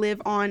don't. I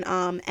live on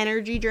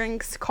energy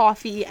drinks,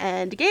 coffee,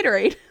 and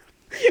Gatorade,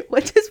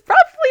 which is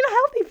probably not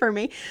healthy for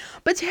me.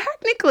 But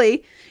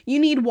technically, you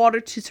need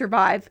water to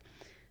survive.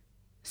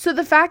 So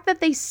the fact that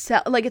they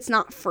sell, like, it's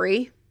not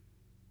free.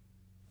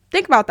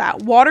 Think about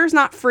that. Water's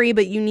not free,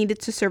 but you need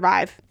it to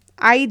survive.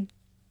 I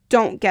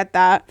don't get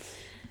that.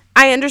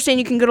 I understand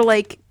you can go to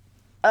like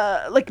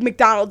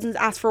McDonald's and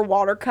ask for a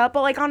water cup,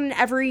 but like on an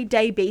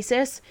everyday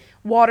basis,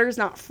 water is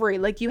not free.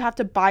 Like, you have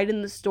to buy it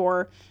in the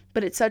store,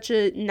 but it's such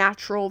a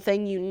natural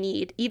thing you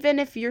need. Even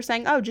if you're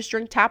saying, oh, just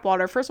drink tap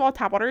water. First of all,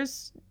 tap water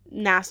is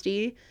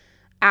nasty.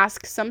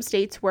 Ask some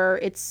states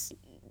where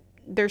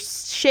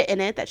there's shit in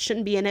it that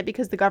shouldn't be in it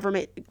because the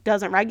government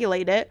doesn't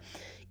regulate it.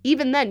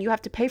 Even then, you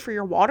have to pay for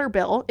your water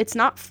bill. It's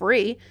not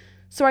free.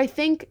 So I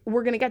think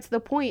we're going to get to the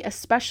point,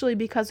 especially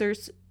because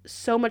there's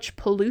so much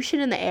pollution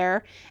in the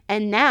air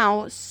and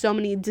now so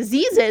many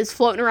diseases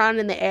floating around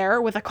in the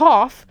air with a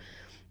cough,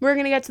 we're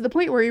going to get to the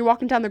point where you're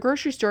walking down the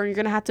grocery store and you're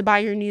going to have to buy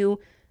your new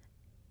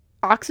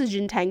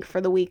oxygen tank for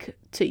the week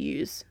to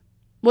use.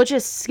 which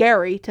is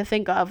scary to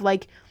think of.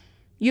 Like,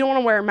 you don't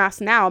want to wear a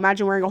mask now.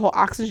 Imagine wearing a whole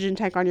oxygen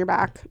tank on your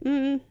back.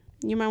 You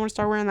might want to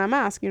start wearing that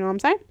mask. You know what I'm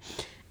saying?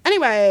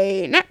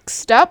 Anyway,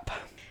 next up.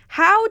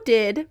 How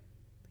did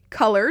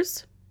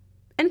colors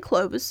and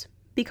clothes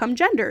become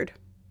gendered?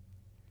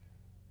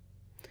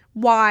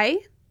 Why,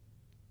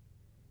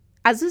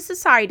 as a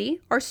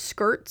society, are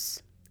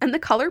skirts and the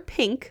color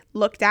pink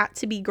looked at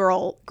to be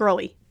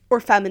girly or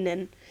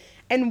feminine?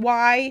 And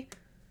why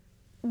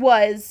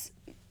was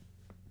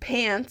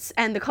pants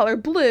and the color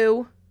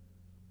blue,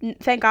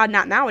 thank God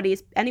not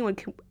nowadays, anyone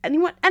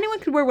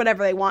could wear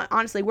whatever they want.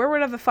 Honestly, wear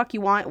whatever the fuck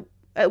you want,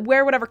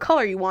 wear whatever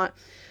color you want.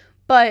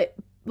 But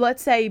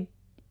let's say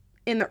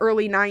in the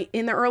early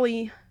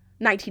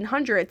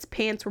 1900s,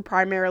 pants were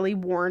primarily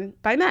worn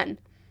by men.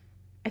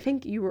 I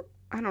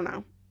don't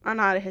know. I'm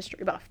not a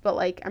history buff, but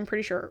like, I'm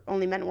pretty sure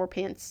only men wore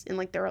pants in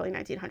like the early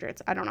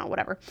 1900s. I don't know,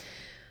 whatever.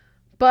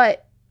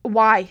 But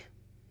why?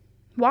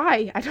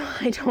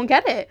 I don't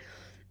get it.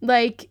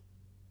 Like,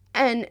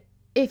 and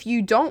if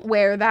you don't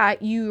wear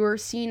that, you are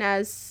seen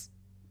as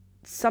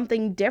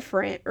something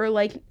different, or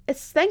like,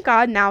 thank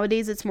God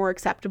nowadays it's more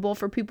acceptable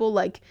for people.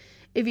 Like,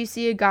 if you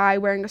see a guy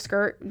wearing a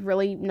skirt,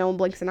 really no one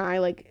blinks an eye.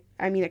 Like,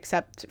 I mean,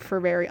 except for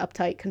very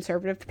uptight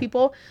conservative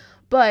people,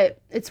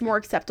 but it's more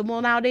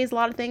acceptable nowadays. A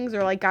lot of things,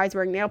 or like guys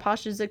wearing nail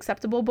polish is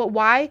acceptable. But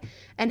why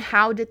and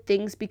how did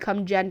things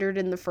become gendered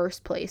in the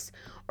first place?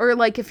 Or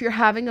like, if you're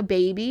having a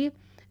baby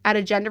at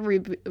a gender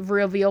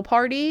reveal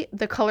party,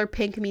 the color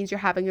pink means you're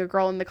having a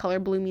girl and the color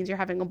blue means you're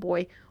having a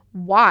boy.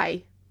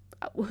 Why?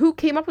 Who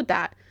came up with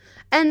that?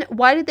 And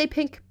why did they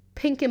pick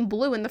pink and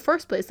blue in the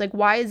first place? Like,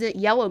 why is it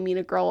yellow mean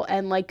a girl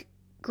and like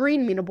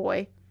green mean a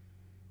boy?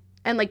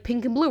 And like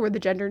pink and blue are the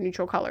gender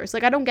neutral colors.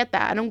 Like, I don't get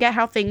that. I don't get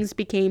how things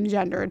became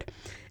gendered.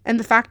 And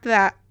the fact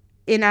that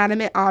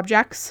inanimate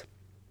objects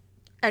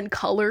and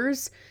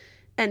colors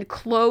and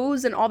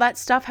clothes and all that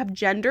stuff have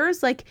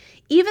genders. Like,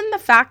 even the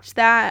fact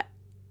that,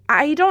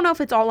 I don't know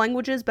if it's all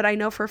languages, but I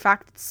know for a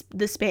fact it's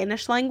the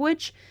Spanish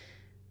language,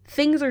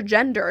 things are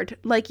gendered.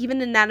 Like,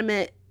 even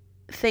inanimate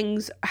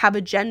things have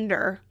a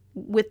gender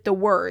with the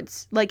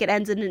words. Like, it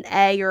ends in an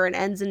A or it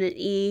ends in an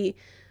E,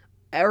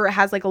 or it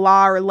has like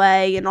la or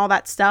lay and all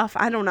that stuff.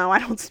 I don't know. I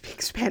don't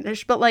speak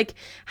Spanish, but like,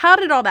 how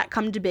did all that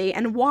come to be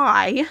and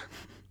why?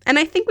 And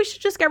I think we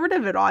should just get rid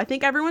of it all. I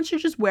think everyone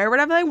should just wear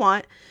whatever they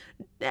want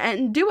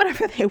and do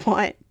whatever they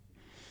want.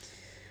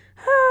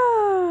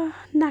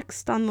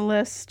 Next on the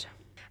list.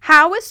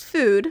 How is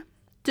food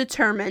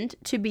determined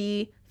to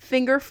be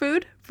finger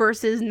food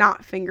versus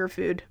not finger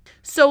food?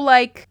 So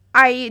like,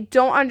 I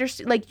don't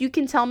understand. Like, you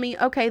can tell me,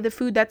 okay, the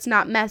food that's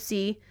not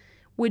messy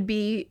would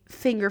be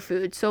finger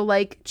food. So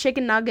like,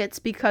 chicken nuggets,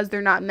 because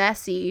they're not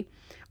messy,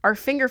 are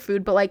finger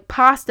food, but like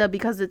pasta,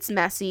 because it's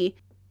messy,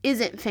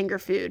 isn't finger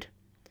food.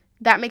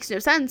 That makes no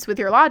sense with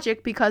your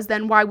logic, because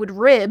then why would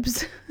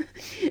ribs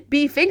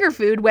be finger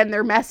food when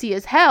they're messy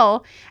as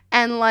hell,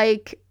 and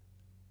like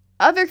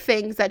other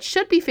things that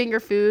should be finger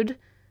food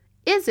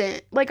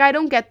isn't? Like, I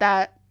don't get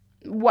that.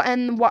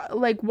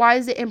 Why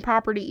is it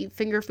improper to eat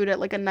finger food at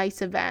like a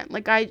nice event?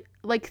 Like,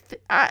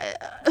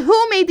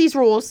 who made these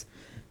rules?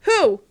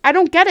 Who? I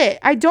don't get it.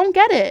 I don't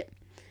get it.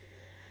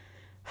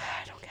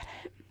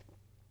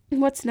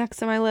 What's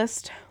next on my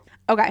list?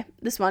 Okay,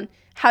 this one.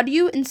 How do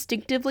you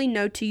instinctively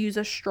know to use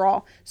a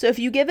straw? So if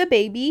you give a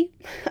baby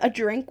a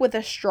drink with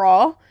a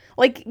straw,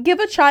 like, give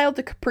a child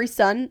a Capri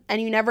Sun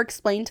and you never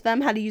explain to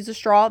them how to use a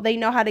straw, they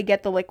know how to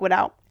get the liquid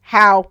out.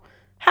 How?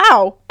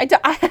 How?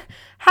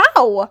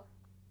 How?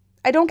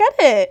 I don't get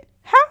it.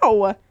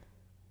 How?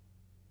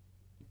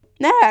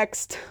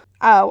 Next.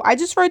 Oh, I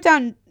just wrote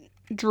down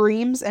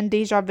dreams and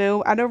deja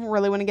vu. I don't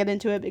really want to get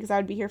into it because I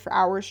would be here for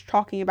hours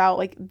talking about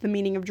like the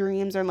meaning of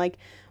dreams and like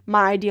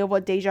my idea of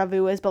what deja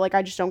vu is, but like,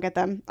 I just don't get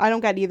them. I don't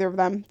get either of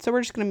them. So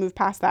we're just going to move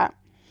past that.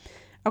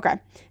 Okay.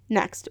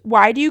 Next.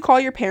 Why do you call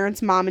your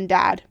parents mom and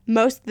dad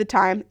most of the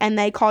time, and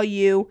they call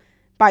you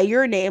by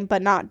your name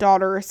but not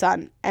daughter or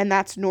son, and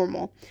that's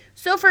normal?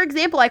 So for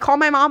example, I call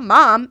my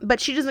mom, but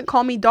she doesn't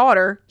call me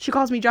daughter. She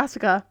calls me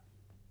Jessica.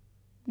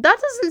 That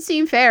doesn't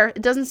seem fair.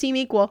 It doesn't seem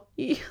equal.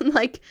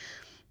 Like,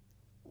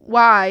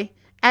 why?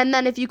 And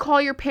then if you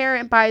call your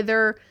parent by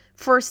their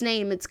first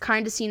name, it's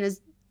kind of seen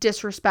as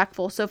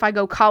disrespectful. So if I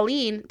go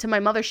Colleen to my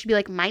mother, she'd be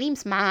like, my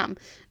name's Mom.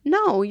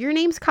 No, your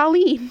name's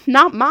Colleen,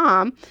 not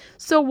Mom.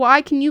 So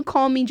why can you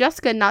call me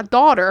Jessica, not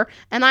daughter,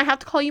 and I have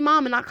to call you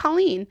Mom and not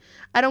Colleen?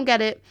 I don't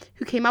get it.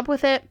 Who came up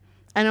with it?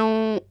 I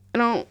don't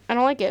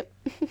like it.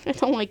 I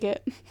don't like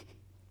it.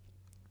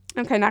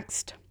 Okay,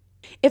 next.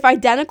 If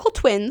identical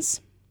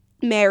twins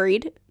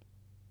married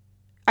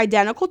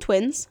identical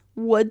twins,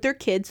 would their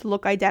kids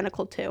look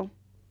identical too?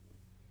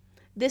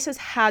 This has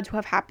had to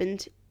have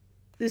happened.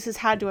 This has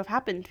had to have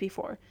happened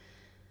before.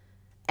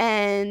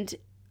 And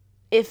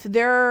if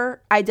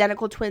they're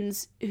identical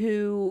twins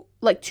who,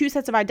 like, two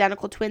sets of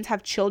identical twins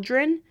have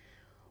children,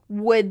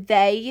 would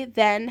they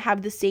then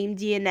have the same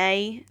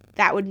DNA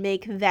that would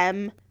make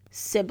them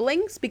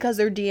siblings because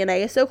their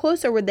DNA is so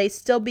close, or would they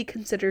still be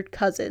considered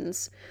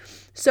cousins?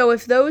 So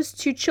if those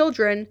two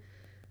children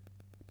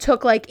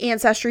took like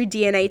ancestry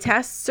DNA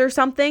tests or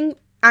something,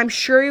 I'm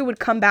sure it would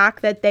come back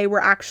that they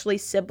were actually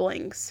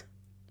siblings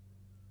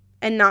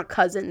and not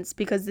cousins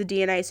because the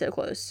DNA is so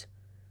close.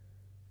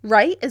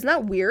 Right? Isn't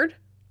that weird?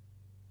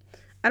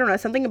 I don't know.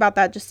 Something about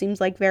that just seems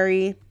like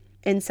very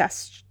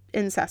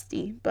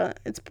incesty, but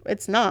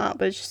it's not,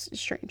 but it's just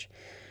strange.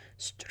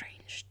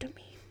 Strange to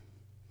me.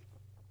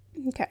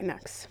 Okay,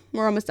 next.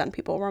 We're almost done,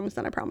 people. We're almost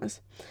done, I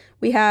promise.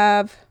 We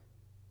have,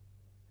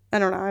 I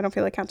don't know. I don't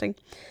feel like counting.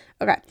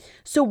 Okay.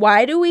 So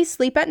why do we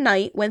sleep at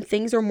night when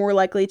things are more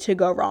likely to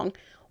go wrong?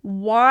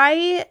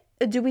 Why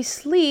do we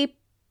sleep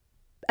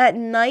at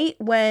night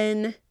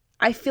when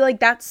I feel like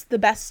that's the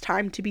best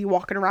time to be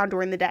walking around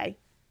during the day?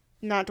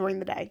 Not during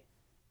the day.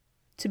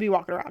 To be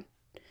walking around.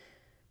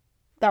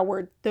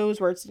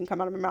 Those words didn't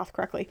come out of my mouth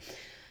correctly.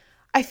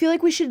 I feel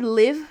like we should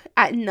live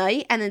at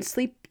night and then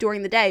sleep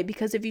during the day,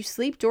 because if you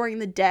sleep during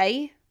the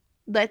day,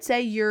 let's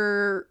say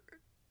you're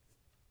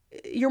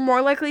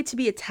more likely to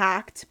be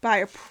attacked by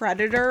a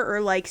predator or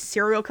like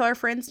serial killer,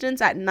 for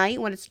instance, at night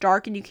when it's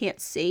dark and you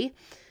can't see.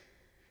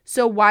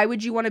 So why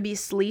would you want to be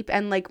asleep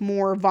and like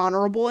more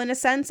vulnerable in a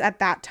sense at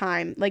that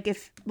time? Like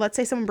if, let's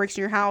say someone breaks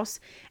in your house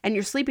and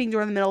you're sleeping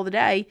during the middle of the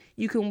day,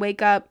 you can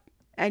wake up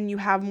and you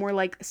have more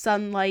like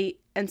sunlight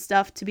and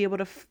stuff to be able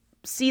to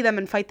see them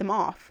and fight them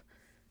off.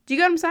 Do you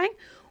get what I'm saying?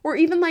 Or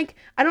even like,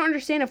 I don't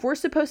understand, if we're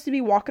supposed to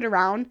be walking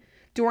around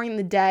during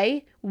the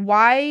day,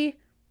 why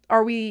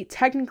are we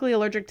technically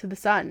allergic to the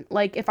sun?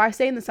 Like if I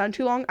stay in the sun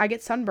too long, I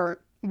get sunburnt.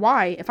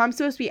 Why? If I'm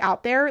supposed to be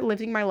out there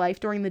living my life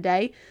during the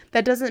day,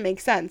 that doesn't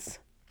make sense.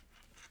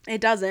 It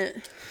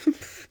doesn't.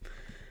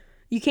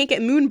 You can't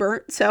get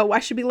moonburnt, so why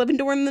should we be living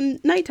during the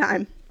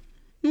nighttime?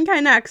 Okay,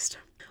 next.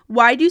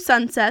 Why do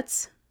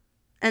sunsets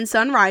and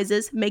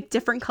sunrises make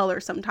different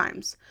colors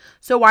sometimes?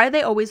 So why do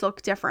they always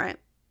look different?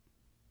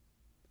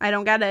 I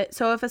don't get it.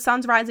 So if a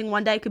sun's rising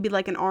one day, it could be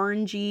like an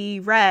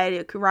orangey red.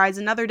 It could rise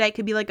another day, it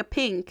could be like a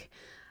pink.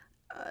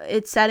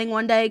 It's setting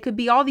one day, it could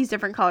be all these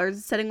different colors.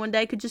 It's setting one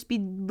day, it could just be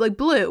like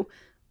blue.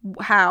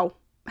 How?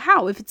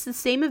 If it's the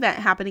same event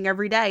happening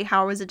every day,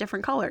 how is it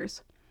different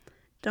colors?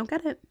 Don't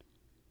get it.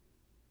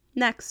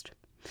 Next.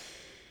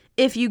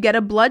 If you get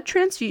a blood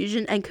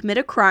transfusion and commit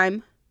a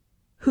crime,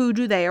 who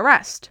do they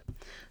arrest?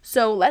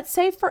 So let's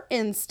say, for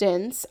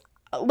instance,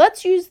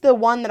 let's use the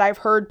one that I've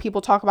heard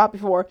people talk about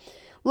before.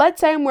 Let's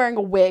say I'm wearing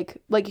a wig,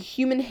 like a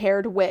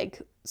human-haired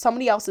wig,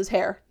 somebody else's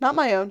hair, not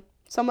my own,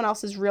 someone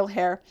else's real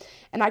hair,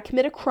 and I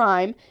commit a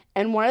crime,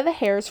 and one of the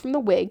hairs from the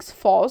wigs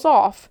falls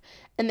off,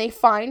 and they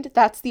find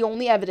that's the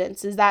only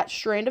evidence, is that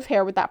strand of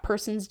hair with that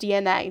person's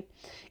DNA.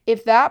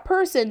 If that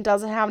person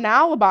doesn't have an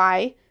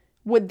alibi,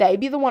 would they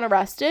be the one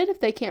arrested if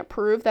they can't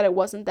prove that it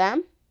wasn't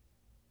them?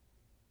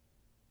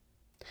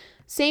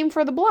 Same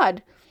for the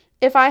blood.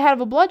 If I have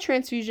a blood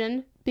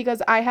transfusion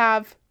because I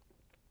have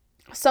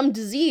some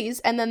disease,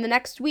 and then the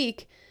next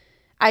week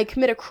I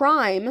commit a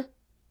crime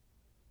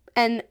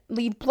and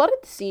leave blood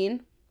at the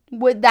scene,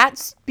 would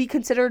that be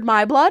considered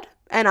my blood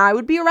and I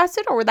would be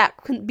arrested? Or would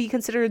that be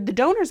considered the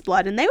donor's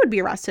blood and they would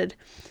be arrested?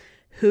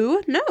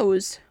 Who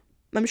knows?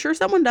 I'm sure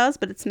someone does,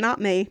 but it's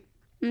not me.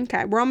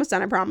 Okay, we're almost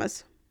done, I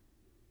promise.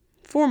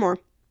 4 more,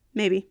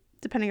 maybe,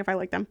 depending if I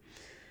like them.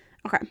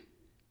 Okay.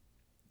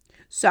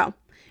 So,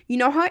 you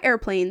know how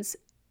airplanes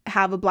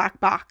have a black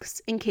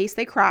box in case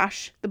they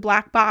crash? The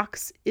black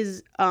box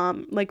is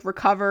like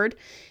recovered,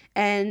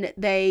 and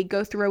they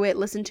go through it,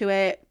 listen to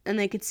it, and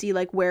they could see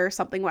like where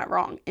something went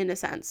wrong, in a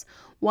sense.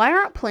 Why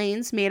aren't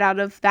planes made out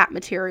of that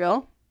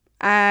material?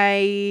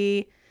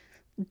 I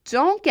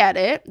don't get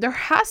it. There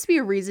has to be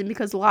a reason,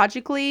 because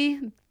logically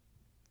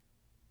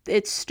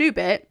it's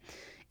stupid.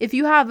 If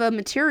you have a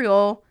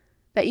material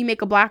that you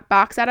make a black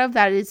box out of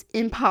that is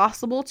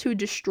impossible to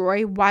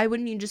destroy, why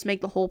wouldn't you just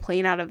make the whole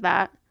plane out of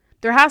that?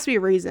 There has to be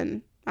a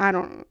reason. I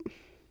don't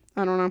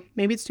know.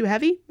 Maybe it's too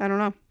heavy? I don't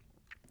know.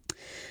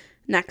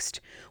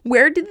 Next.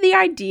 Where did the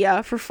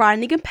idea for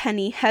finding a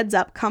penny heads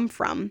up come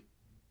from?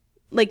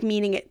 Like,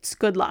 meaning it's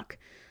good luck.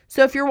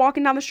 So if you're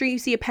walking down the street, you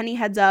see a penny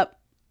heads up,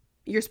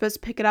 you're supposed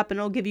to pick it up and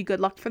it'll give you good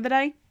luck for the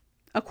day?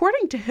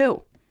 According to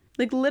who?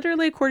 Like,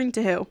 literally according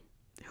to who?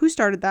 Who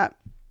started that?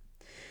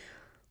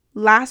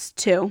 Last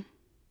 2.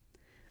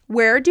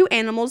 Where do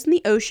animals in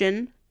the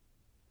ocean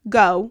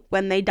go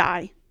when they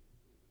die?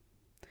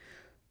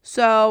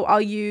 So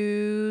I'll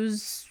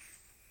use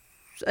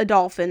a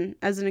dolphin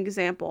as an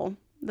example.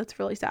 That's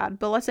really sad.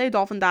 But let's say a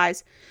dolphin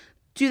dies.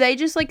 Do they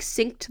just like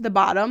sink to the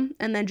bottom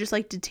and then just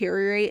like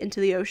deteriorate into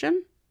the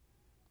ocean?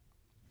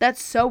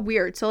 That's so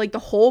weird. So like the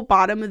whole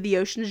bottom of the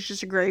ocean is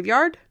just a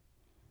graveyard?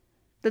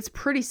 That's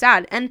pretty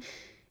sad. And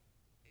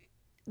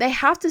they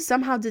have to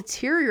somehow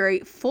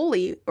deteriorate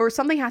fully, or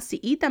something has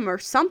to eat them or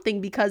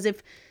something, because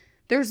if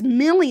there's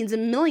millions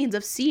and millions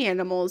of sea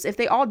animals, if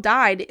they all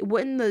died,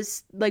 wouldn't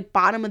the like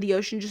bottom of the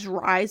ocean just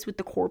rise with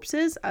the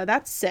corpses?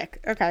 That's sick.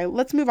 Okay,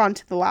 let's move on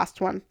to the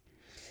last one.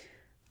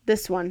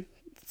 This one.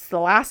 It's the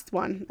last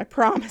one, I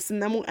promise,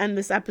 and then we'll end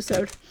this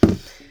episode.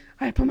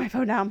 I put my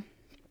phone down.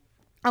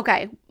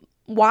 Okay,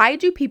 why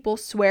do people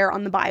swear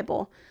on the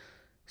Bible?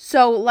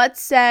 So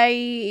let's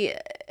say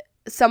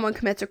someone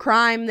commits a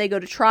crime, they go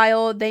to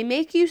trial, they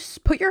make you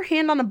put your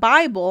hand on a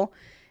Bible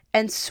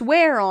and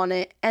swear on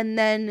it and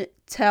then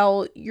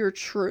tell your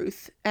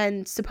truth.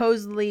 And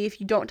supposedly,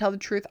 if you don't tell the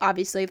truth,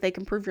 obviously, if they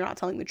can prove you're not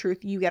telling the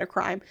truth, you get a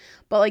crime.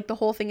 But like the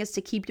whole thing is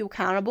to keep you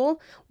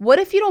accountable. What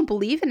if you don't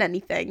believe in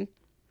anything?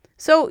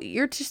 So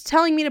you're just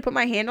telling me to put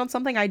my hand on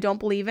something I don't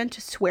believe in,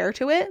 to swear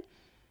to it?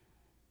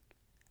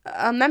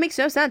 That makes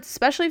no sense,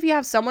 especially if you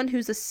have someone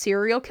who's a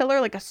serial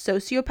killer, like a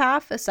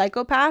sociopath, a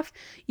psychopath.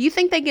 You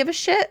think they give a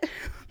shit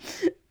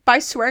by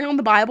swearing on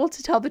the Bible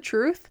to tell the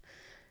truth?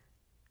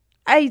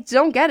 I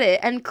don't get it.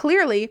 And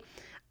clearly,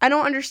 I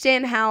don't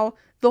understand how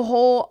the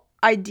whole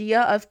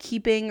idea of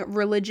keeping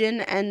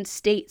religion and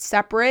state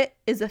separate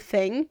is a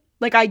thing.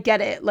 Like, I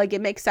get it. Like,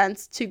 it makes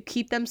sense to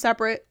keep them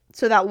separate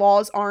so that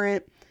laws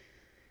aren't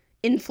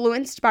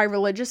influenced by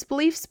religious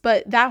beliefs,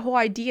 but that whole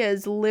idea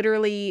is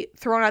literally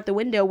thrown out the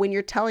window when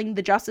you're telling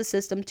the justice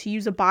system to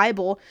use a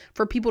Bible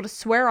for people to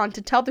swear on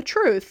to tell the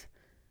truth.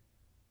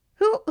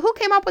 Who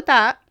came up with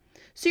that?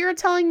 So you're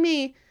telling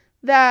me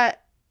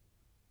that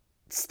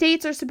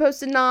states are supposed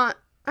to not...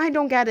 I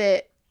don't get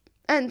it.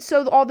 And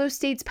so all those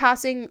states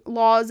passing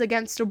laws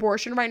against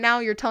abortion right now,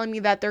 you're telling me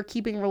that they're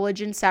keeping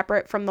religion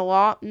separate from the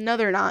law? No,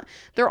 they're not.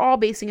 They're all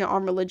basing it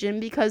on religion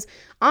because,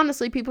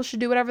 honestly, people should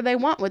do whatever they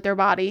want with their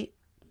body.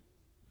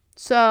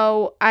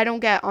 So I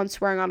don't get on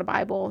swearing on a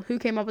Bible. Who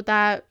came up with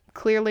that?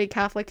 Clearly,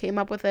 Catholic came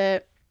up with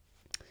it.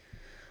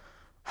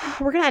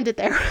 We're going to end it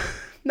there.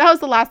 That was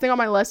the last thing on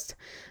my list.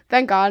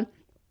 Thank God.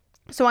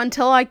 So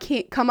until I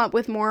can't come up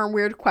with more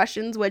weird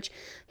questions, which,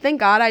 thank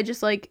God, I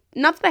just, like,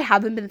 not that I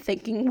haven't been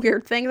thinking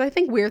weird things. I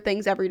think weird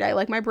things every day.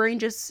 Like, my brain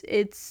just,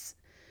 it's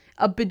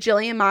a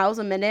bajillion miles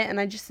a minute, and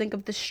I just think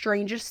of the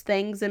strangest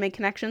things and make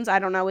connections. I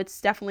don't know.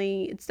 It's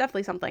definitely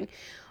something.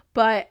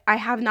 But I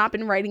have not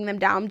been writing them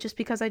down just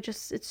because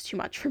it's too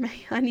much for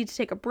me. I need to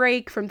take a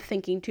break from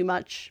thinking too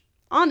much.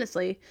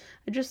 Honestly,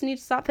 I just need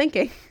to stop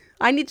thinking.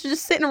 I need to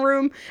just sit in a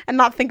room and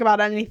not think about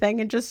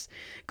anything and just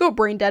go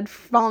brain dead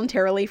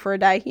voluntarily for a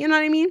day. You know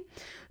what I mean?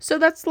 So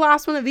that's the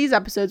last one of these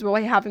episodes we'll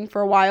be having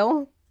for a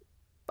while.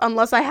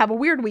 Unless I have a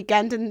weird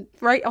weekend and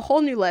write a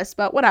whole new list,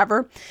 but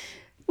whatever.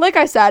 Like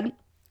I said,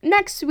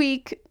 next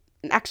week...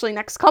 Actually,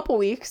 next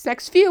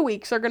few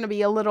weeks are going to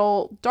be a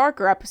little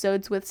darker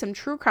episodes with some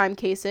true crime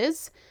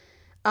cases.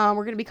 We're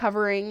going to be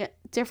covering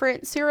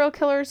different serial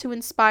killers who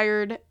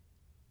inspired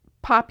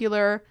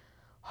popular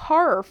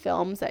horror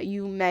films that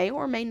you may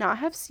or may not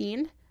have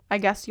seen. I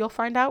guess you'll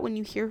find out when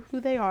you hear who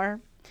they are.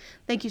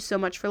 Thank you so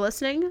much for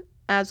listening.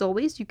 As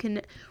always, you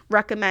can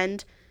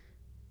recommend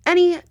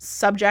any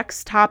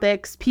subjects,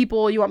 topics,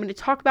 people you want me to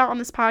talk about on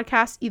this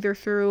podcast, either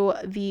through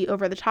the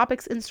Over the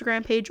Topics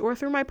Instagram page or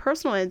through my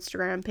personal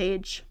Instagram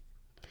page.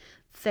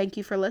 Thank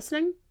you for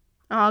listening.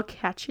 I'll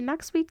catch you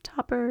next week,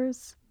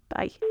 toppers.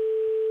 Bye.